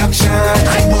the action.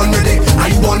 I born ready,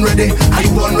 I born ready, I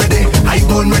born ready, I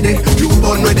born ready. You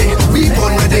born ready, we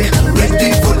born ready.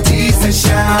 Ready for the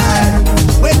session.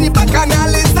 When the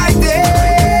bacchanal is like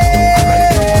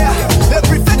there,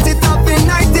 every fet it up in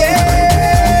night there.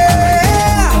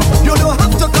 You don't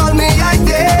have to call me I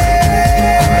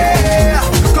there,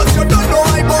 cause you don't know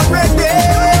I born ready.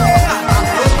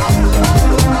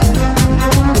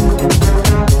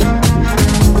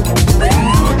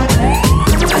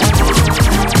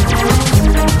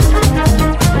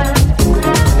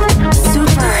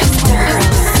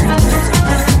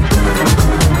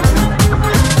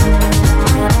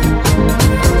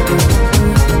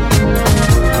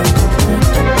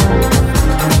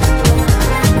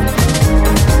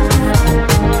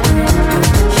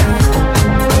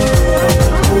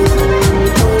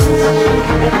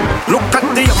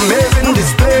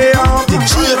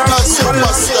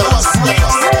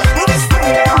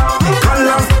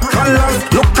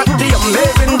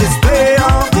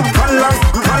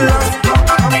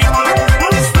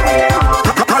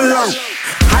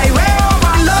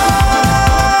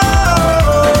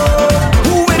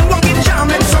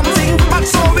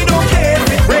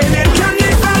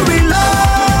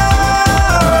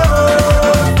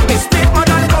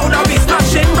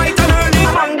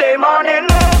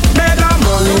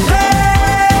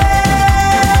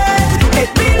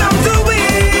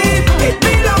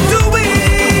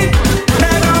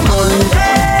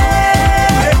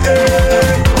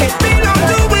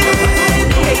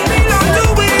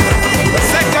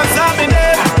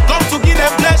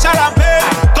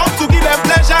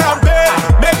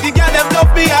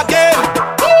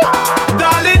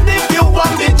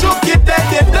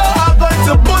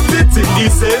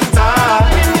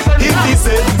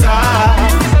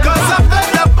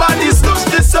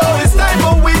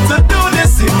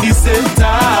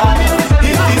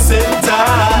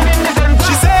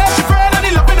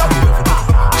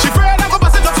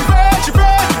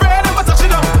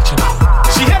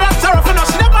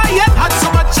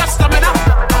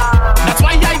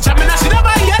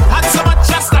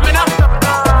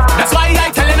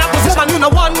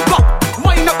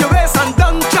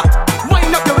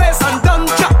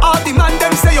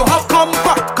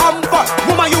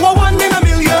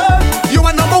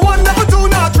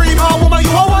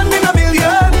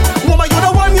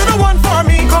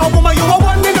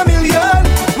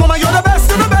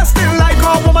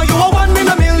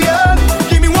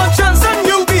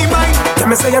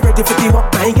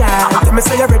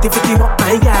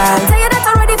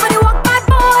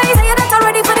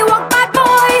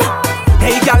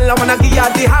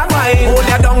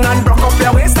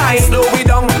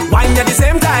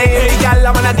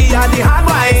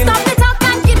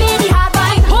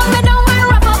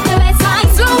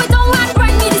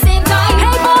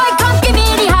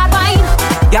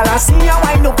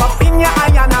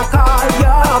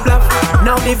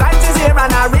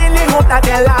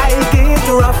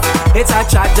 It's a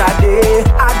tragedy,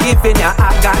 I'm giving you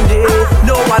agony.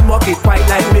 No one walk it quite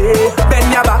like me.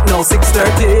 Bend your back now,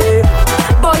 6:30.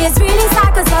 Boy, it's really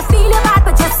sad cause I feel it bad,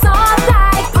 but you're soft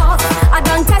like puff. I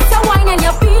done test your wine and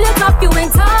you feel it up, you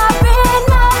ain't tough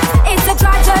enough. It's a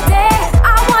tragedy,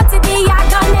 I want to be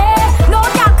agony. No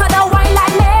girl could have wine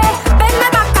like me. Bend my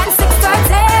back and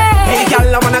 6:30. Hey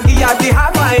girl, I wanna give you the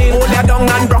hard wine. Hold you down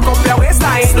and broke up your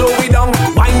waistline. Slow it down,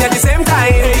 wine at the same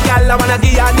time. Hey girl, I wanna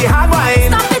give you the hard wine.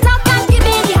 Stop the talk and give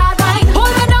me the hard wine.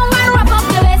 Hold me down and wrap up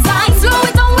your waistline.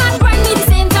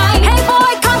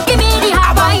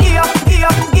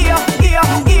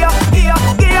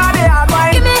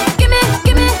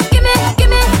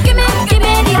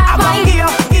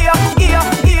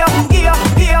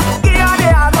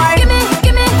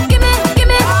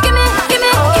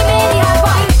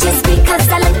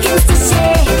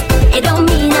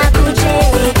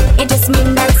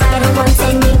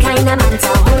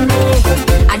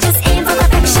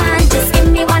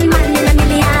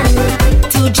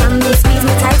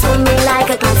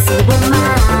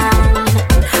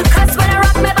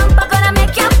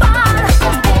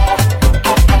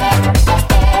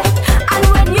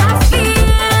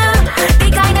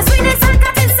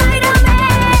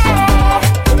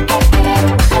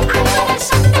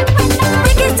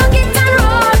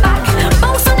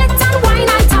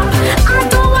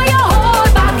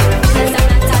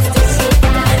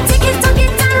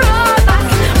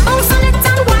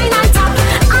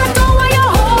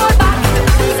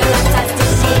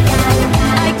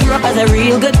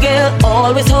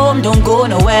 always home, don't go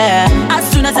nowhere. As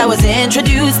soon as I was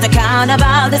introduced to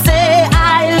Carnival, they say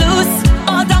I loose,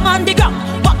 all down on the ground.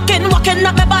 Walking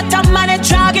up my bottom and it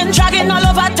dragging all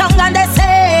over tongue, and they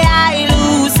say I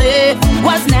lose it.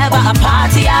 Was never a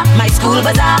party at my school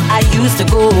bazaar I used to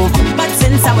go, but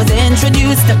since I was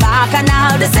introduced to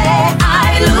Bacchanal, they say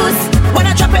I lose. When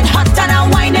I drop it hot and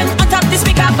I'm whining on top the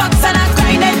speaker box and I'm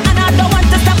grinding, and I don't want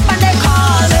to stop and they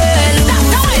call me loose.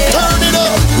 Turn it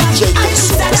up, Jacob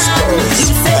Soca Splash.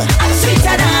 You say I'm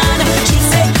sweeter than, you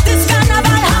say this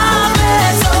Carnival have me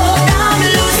so damn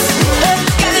loose.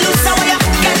 Get loose away,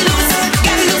 get loose,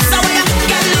 get loose away,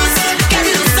 get loose, get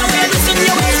loose away, loosen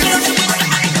your waist.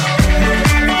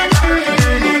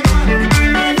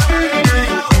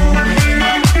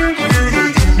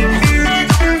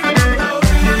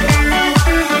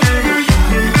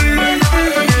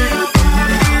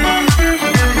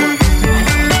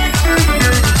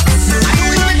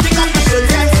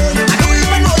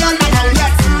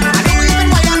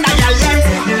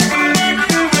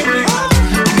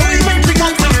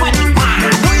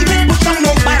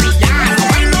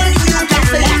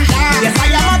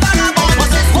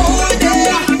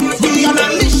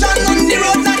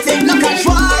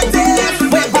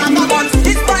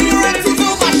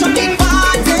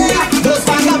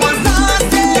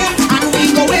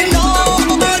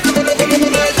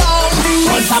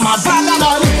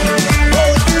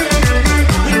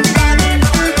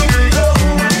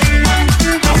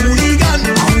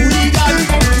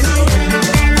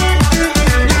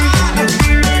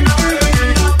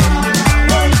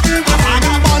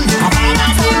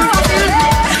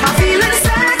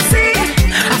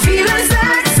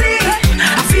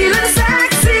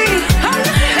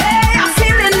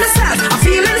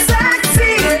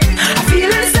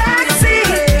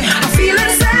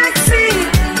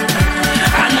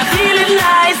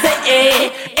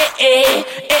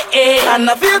 And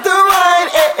I feel the wine,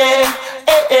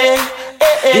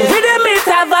 The rhythm is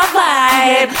have a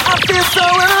vibe. I feel so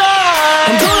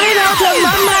alive. I'm going out of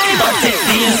my mind, but it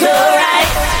feels alright.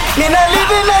 Me not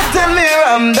living until me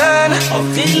I'm done. I'm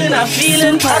feeling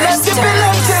and I'm sipping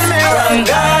until me I'm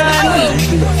gone.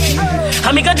 I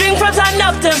make a drink from sun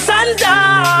up till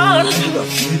sundown.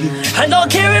 I don't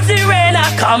care if the rain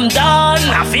I come down.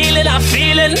 I'm feeling.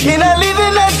 Me not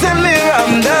living until me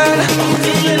I'm done.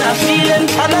 I'm feeling,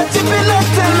 and I'm sipping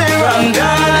until me I'm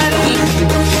gone.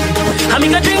 I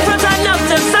make a drink from sun up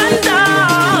till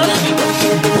sundown.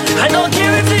 I don't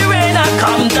care if the rain I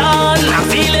come down. I'm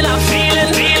feeling.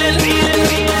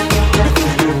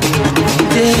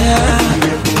 Yeah.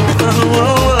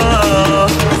 Oh,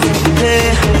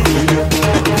 yeah.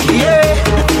 Yeah.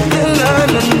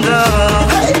 No.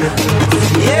 Hey.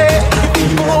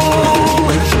 Yeah. Oh.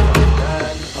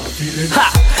 Ha.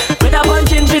 With a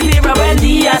bunch in Zero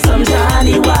Brandy or some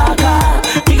Johnny Walker.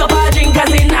 Pick up our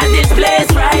drinkers in at this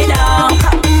place right now.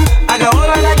 I got all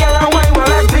of that girl and wine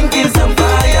while I'm drinking some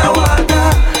fire water.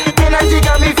 Energy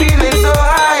got me feeling so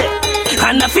high,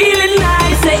 and I'm feeling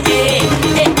nice,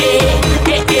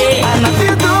 and I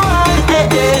feel the wine,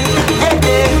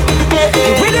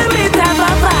 With a bit of a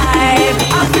vibe,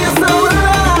 I feel so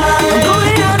alive. I'm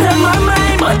going out of my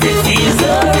mind, but it feels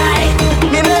alright.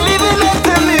 Me not living up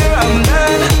till me I'm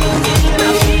done.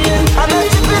 I'm not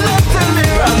chipping up till me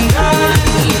I'm done.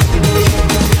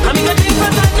 I'm gonna drink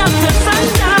from sun up to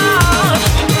sundown.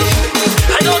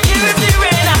 I don't care if the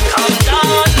rain I come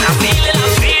down. I'm feeling.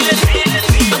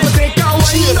 I'ma take a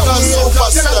wine up,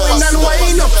 wine and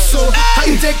wine up, so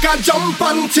I take a jump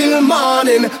until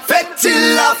morning, fet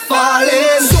till I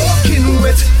falling, soaking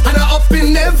wet, and I up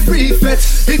in every fet.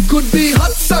 It could be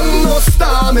hot sun or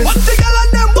stormy. Watch the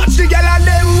girl and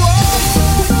them, whoa.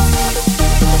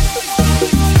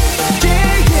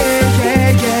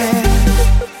 Yeah.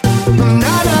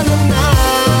 Na.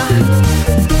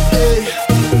 Hey.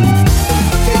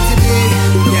 KTB,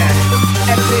 yeah.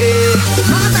 FA.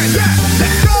 Yeah,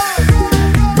 let's go.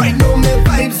 Right now my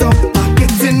vibes up, I'm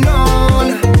getting on.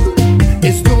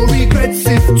 It's no regrets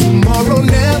if tomorrow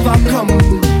never come.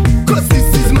 'Cause this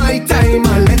is my time, I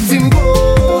let him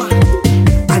go.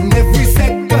 And every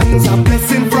second's a blessing.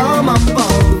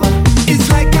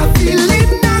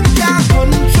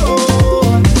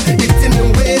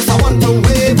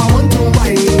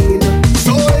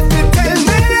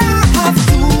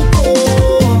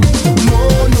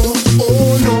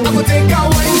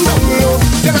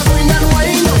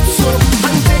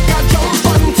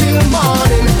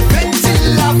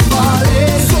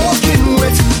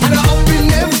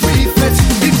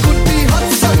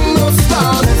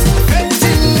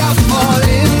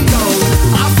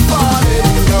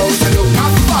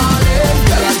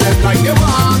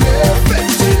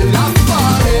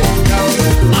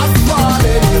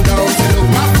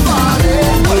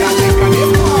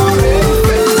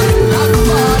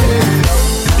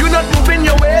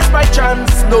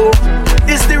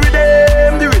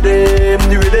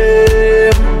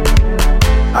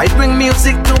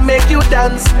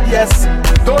 dance, yes.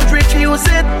 Don't refuse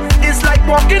it, it's like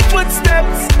walking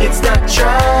footsteps. It's natural,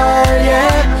 yeah.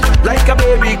 Like a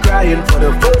baby crying for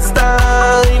the first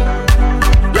time.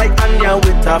 Like Anya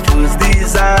with her first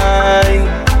design.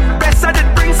 Best I did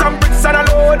bring some bricks and a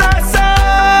load of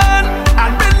sand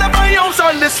and build up my house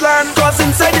on this land. Cause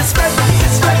inside this fed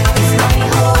is my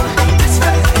home. This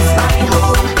fed is my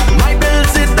home. My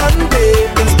bills is done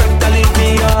paid, inspector leave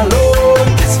me alone.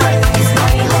 This fed is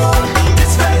my home.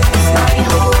 This fed is my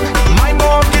home. My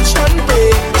mortgage done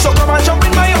paid, so come and jump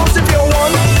in my house if you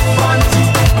want.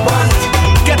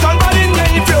 Get on bad in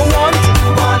there if you want.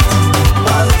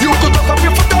 You could tuck up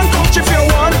your foot and couch if you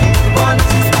want.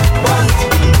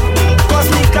 Cause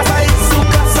me casa is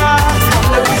Soca Splash.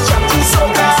 Let me chat to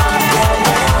Soca.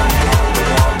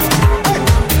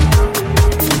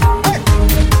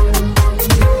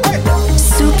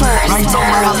 Right now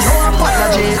I have no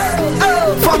apology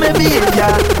for my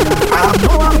behavior. I have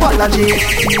no apology,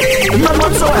 none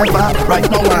whatsoever. Right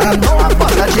now I have no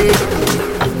apology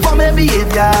for my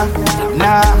behavior.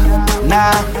 Nah.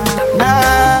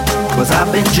 Cause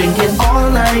I've been drinking all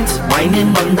night,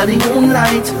 whining under the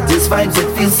moonlight. This vibes, it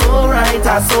feels so right,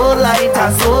 so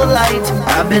light.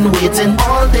 I've been waiting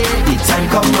all day, the time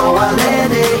come now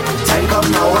already. The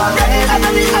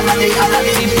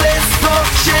place so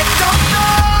shake up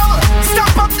now.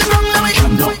 Stop up the wrong, let me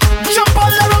jump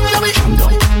all around, let me.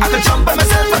 I can jump by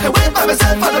myself, I can wait by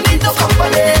myself, I don't need no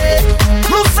company.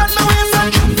 Moves on my ways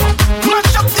and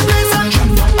mash up the place and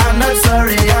I'm not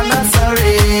sorry.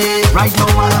 Right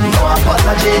now I have no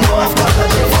apology for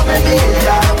my behavior.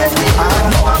 I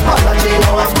have no apology,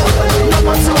 none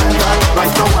whatsoever.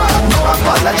 Right now I have no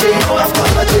apology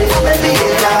for my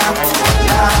behavior.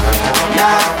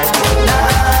 Nah.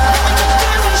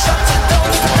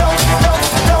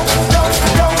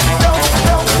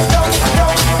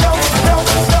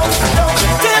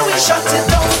 Can we shut it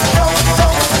down?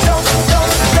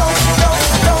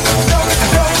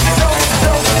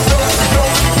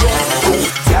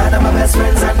 My best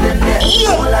friends and them there.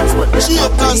 She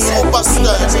up and Soca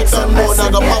Splash. It's a more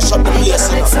than a mash up the place.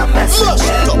 Flush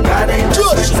it up,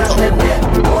 George it up.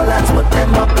 All hands put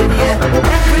them up in here.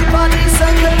 Everybody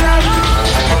sing along.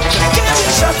 Can we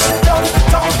shut it down?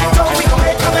 We gon'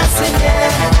 make a mess in here.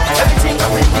 Everything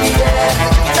up in the air.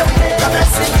 Can we make a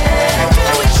mess in here?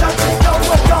 Can we shut it down?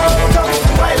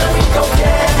 While we don't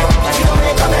care. We gon'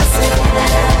 make a mess in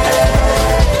here.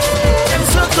 Them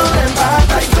circle them back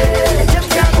like way. Them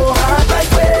can't go hard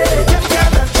like way. Them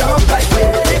can't jump like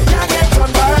way. Them can't get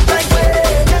run back like way.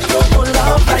 Them don't know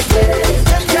love like way.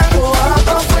 Them can't go half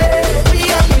of way. We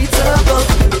have the circle.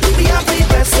 We have the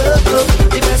best circle.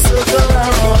 The best circle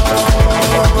around.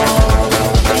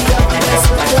 We have the best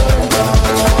circle around.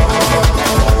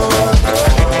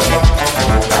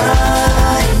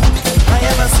 I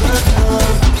have a circle.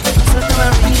 Circle I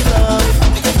read love.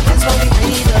 That's what we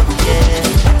made up, yeah.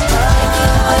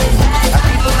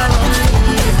 People around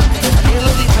me, they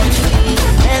will be friendly.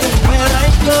 Anywhere I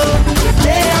go,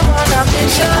 they are on a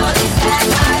mission.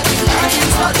 I am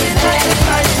talking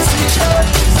my decision.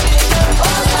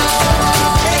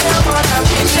 They are on a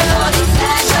mission.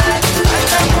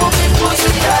 I am moving towards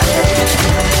the end.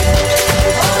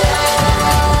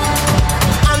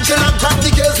 Angela, clap the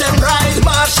girls, them ride.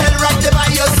 Marshall, right there by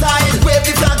your side. Wave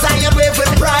the flags high and wave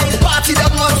with pride. Party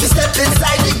that wants to step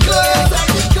inside the club.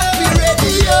 We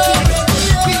ready, yo.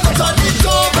 We gon' turn it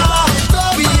over.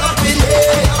 We up in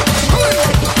here.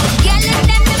 Girl, if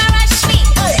them never rush me.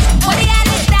 What the hell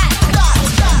is that?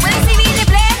 When they see me in the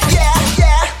place,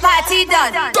 Yeah. party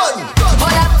done.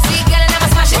 Hold up, see, girl, I never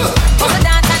smash it. Put it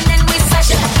down and then we smash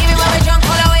it. Give me when we drunk,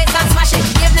 hold our waist and smash it.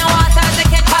 Give no water, they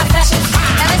can't pop flashes.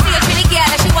 Let me see a trini girl,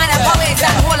 and she wanna go waist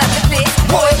and hold up the place.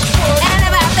 And I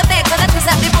never have to beg, cause I twist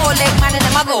up the bowl leg, man, and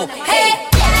them I go. Hey,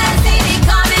 girl, see me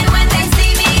coming when they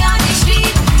see me on the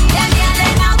street. Them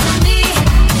yelling out to me.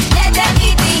 Let them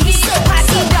eat the heat.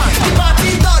 Party done. The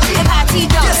party done. The party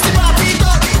done. Yes, the party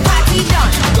done. Party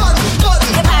done. Done.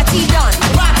 The party done.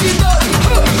 Party done.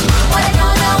 What I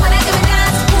don't know when I do it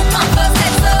dance, who come first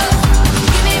like so?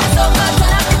 Give me the soca,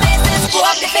 turn up the bass and screw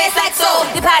up the face like so.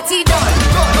 The party done.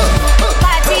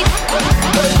 Party.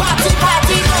 Party.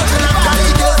 Party. Party. Party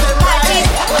done. Party.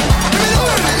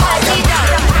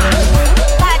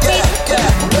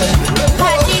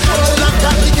 Party.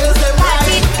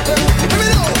 Party.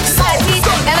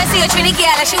 Never see a trini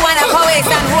girl and she wanna go waist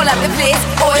and hold up the place,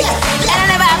 boy. And I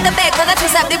never have to beg cause I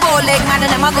twist up the bow leg, man,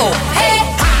 and them I go. Hey.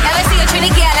 Never see a trini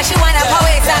girl and she wanna go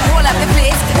waist and hold up the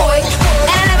place, boy.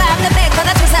 And I never have to beg cause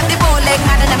I twist up the bow leg,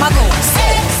 man, and them I go.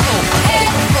 Hey. Hey.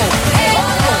 Hey.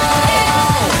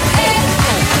 Hey.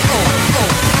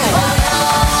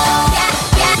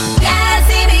 Girl,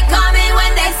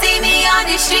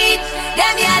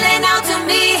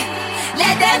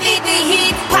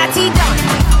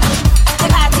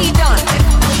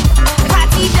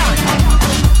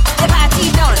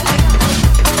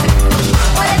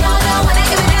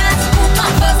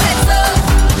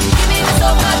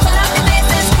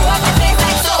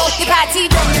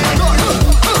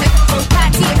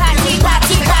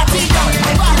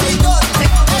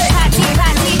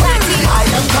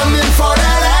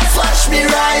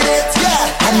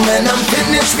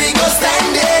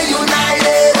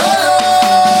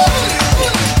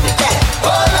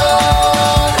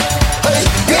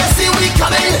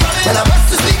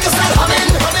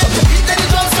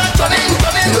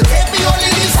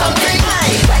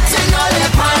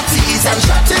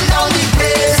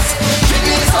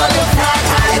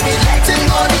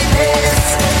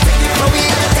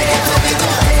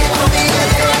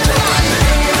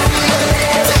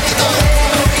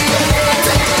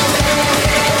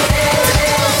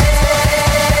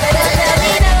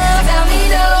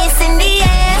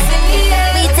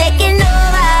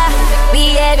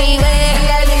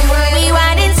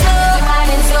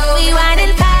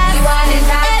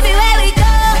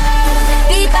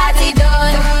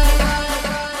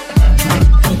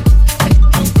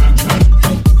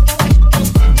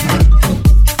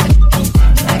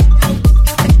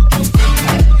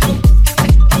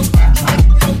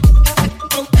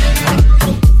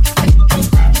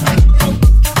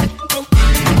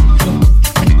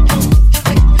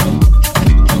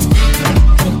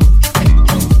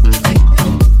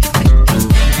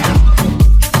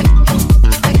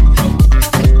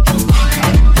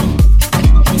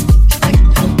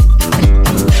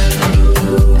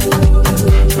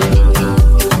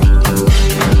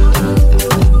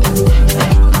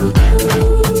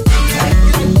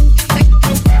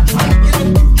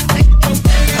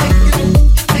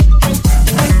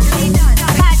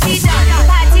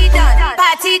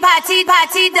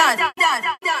 party done.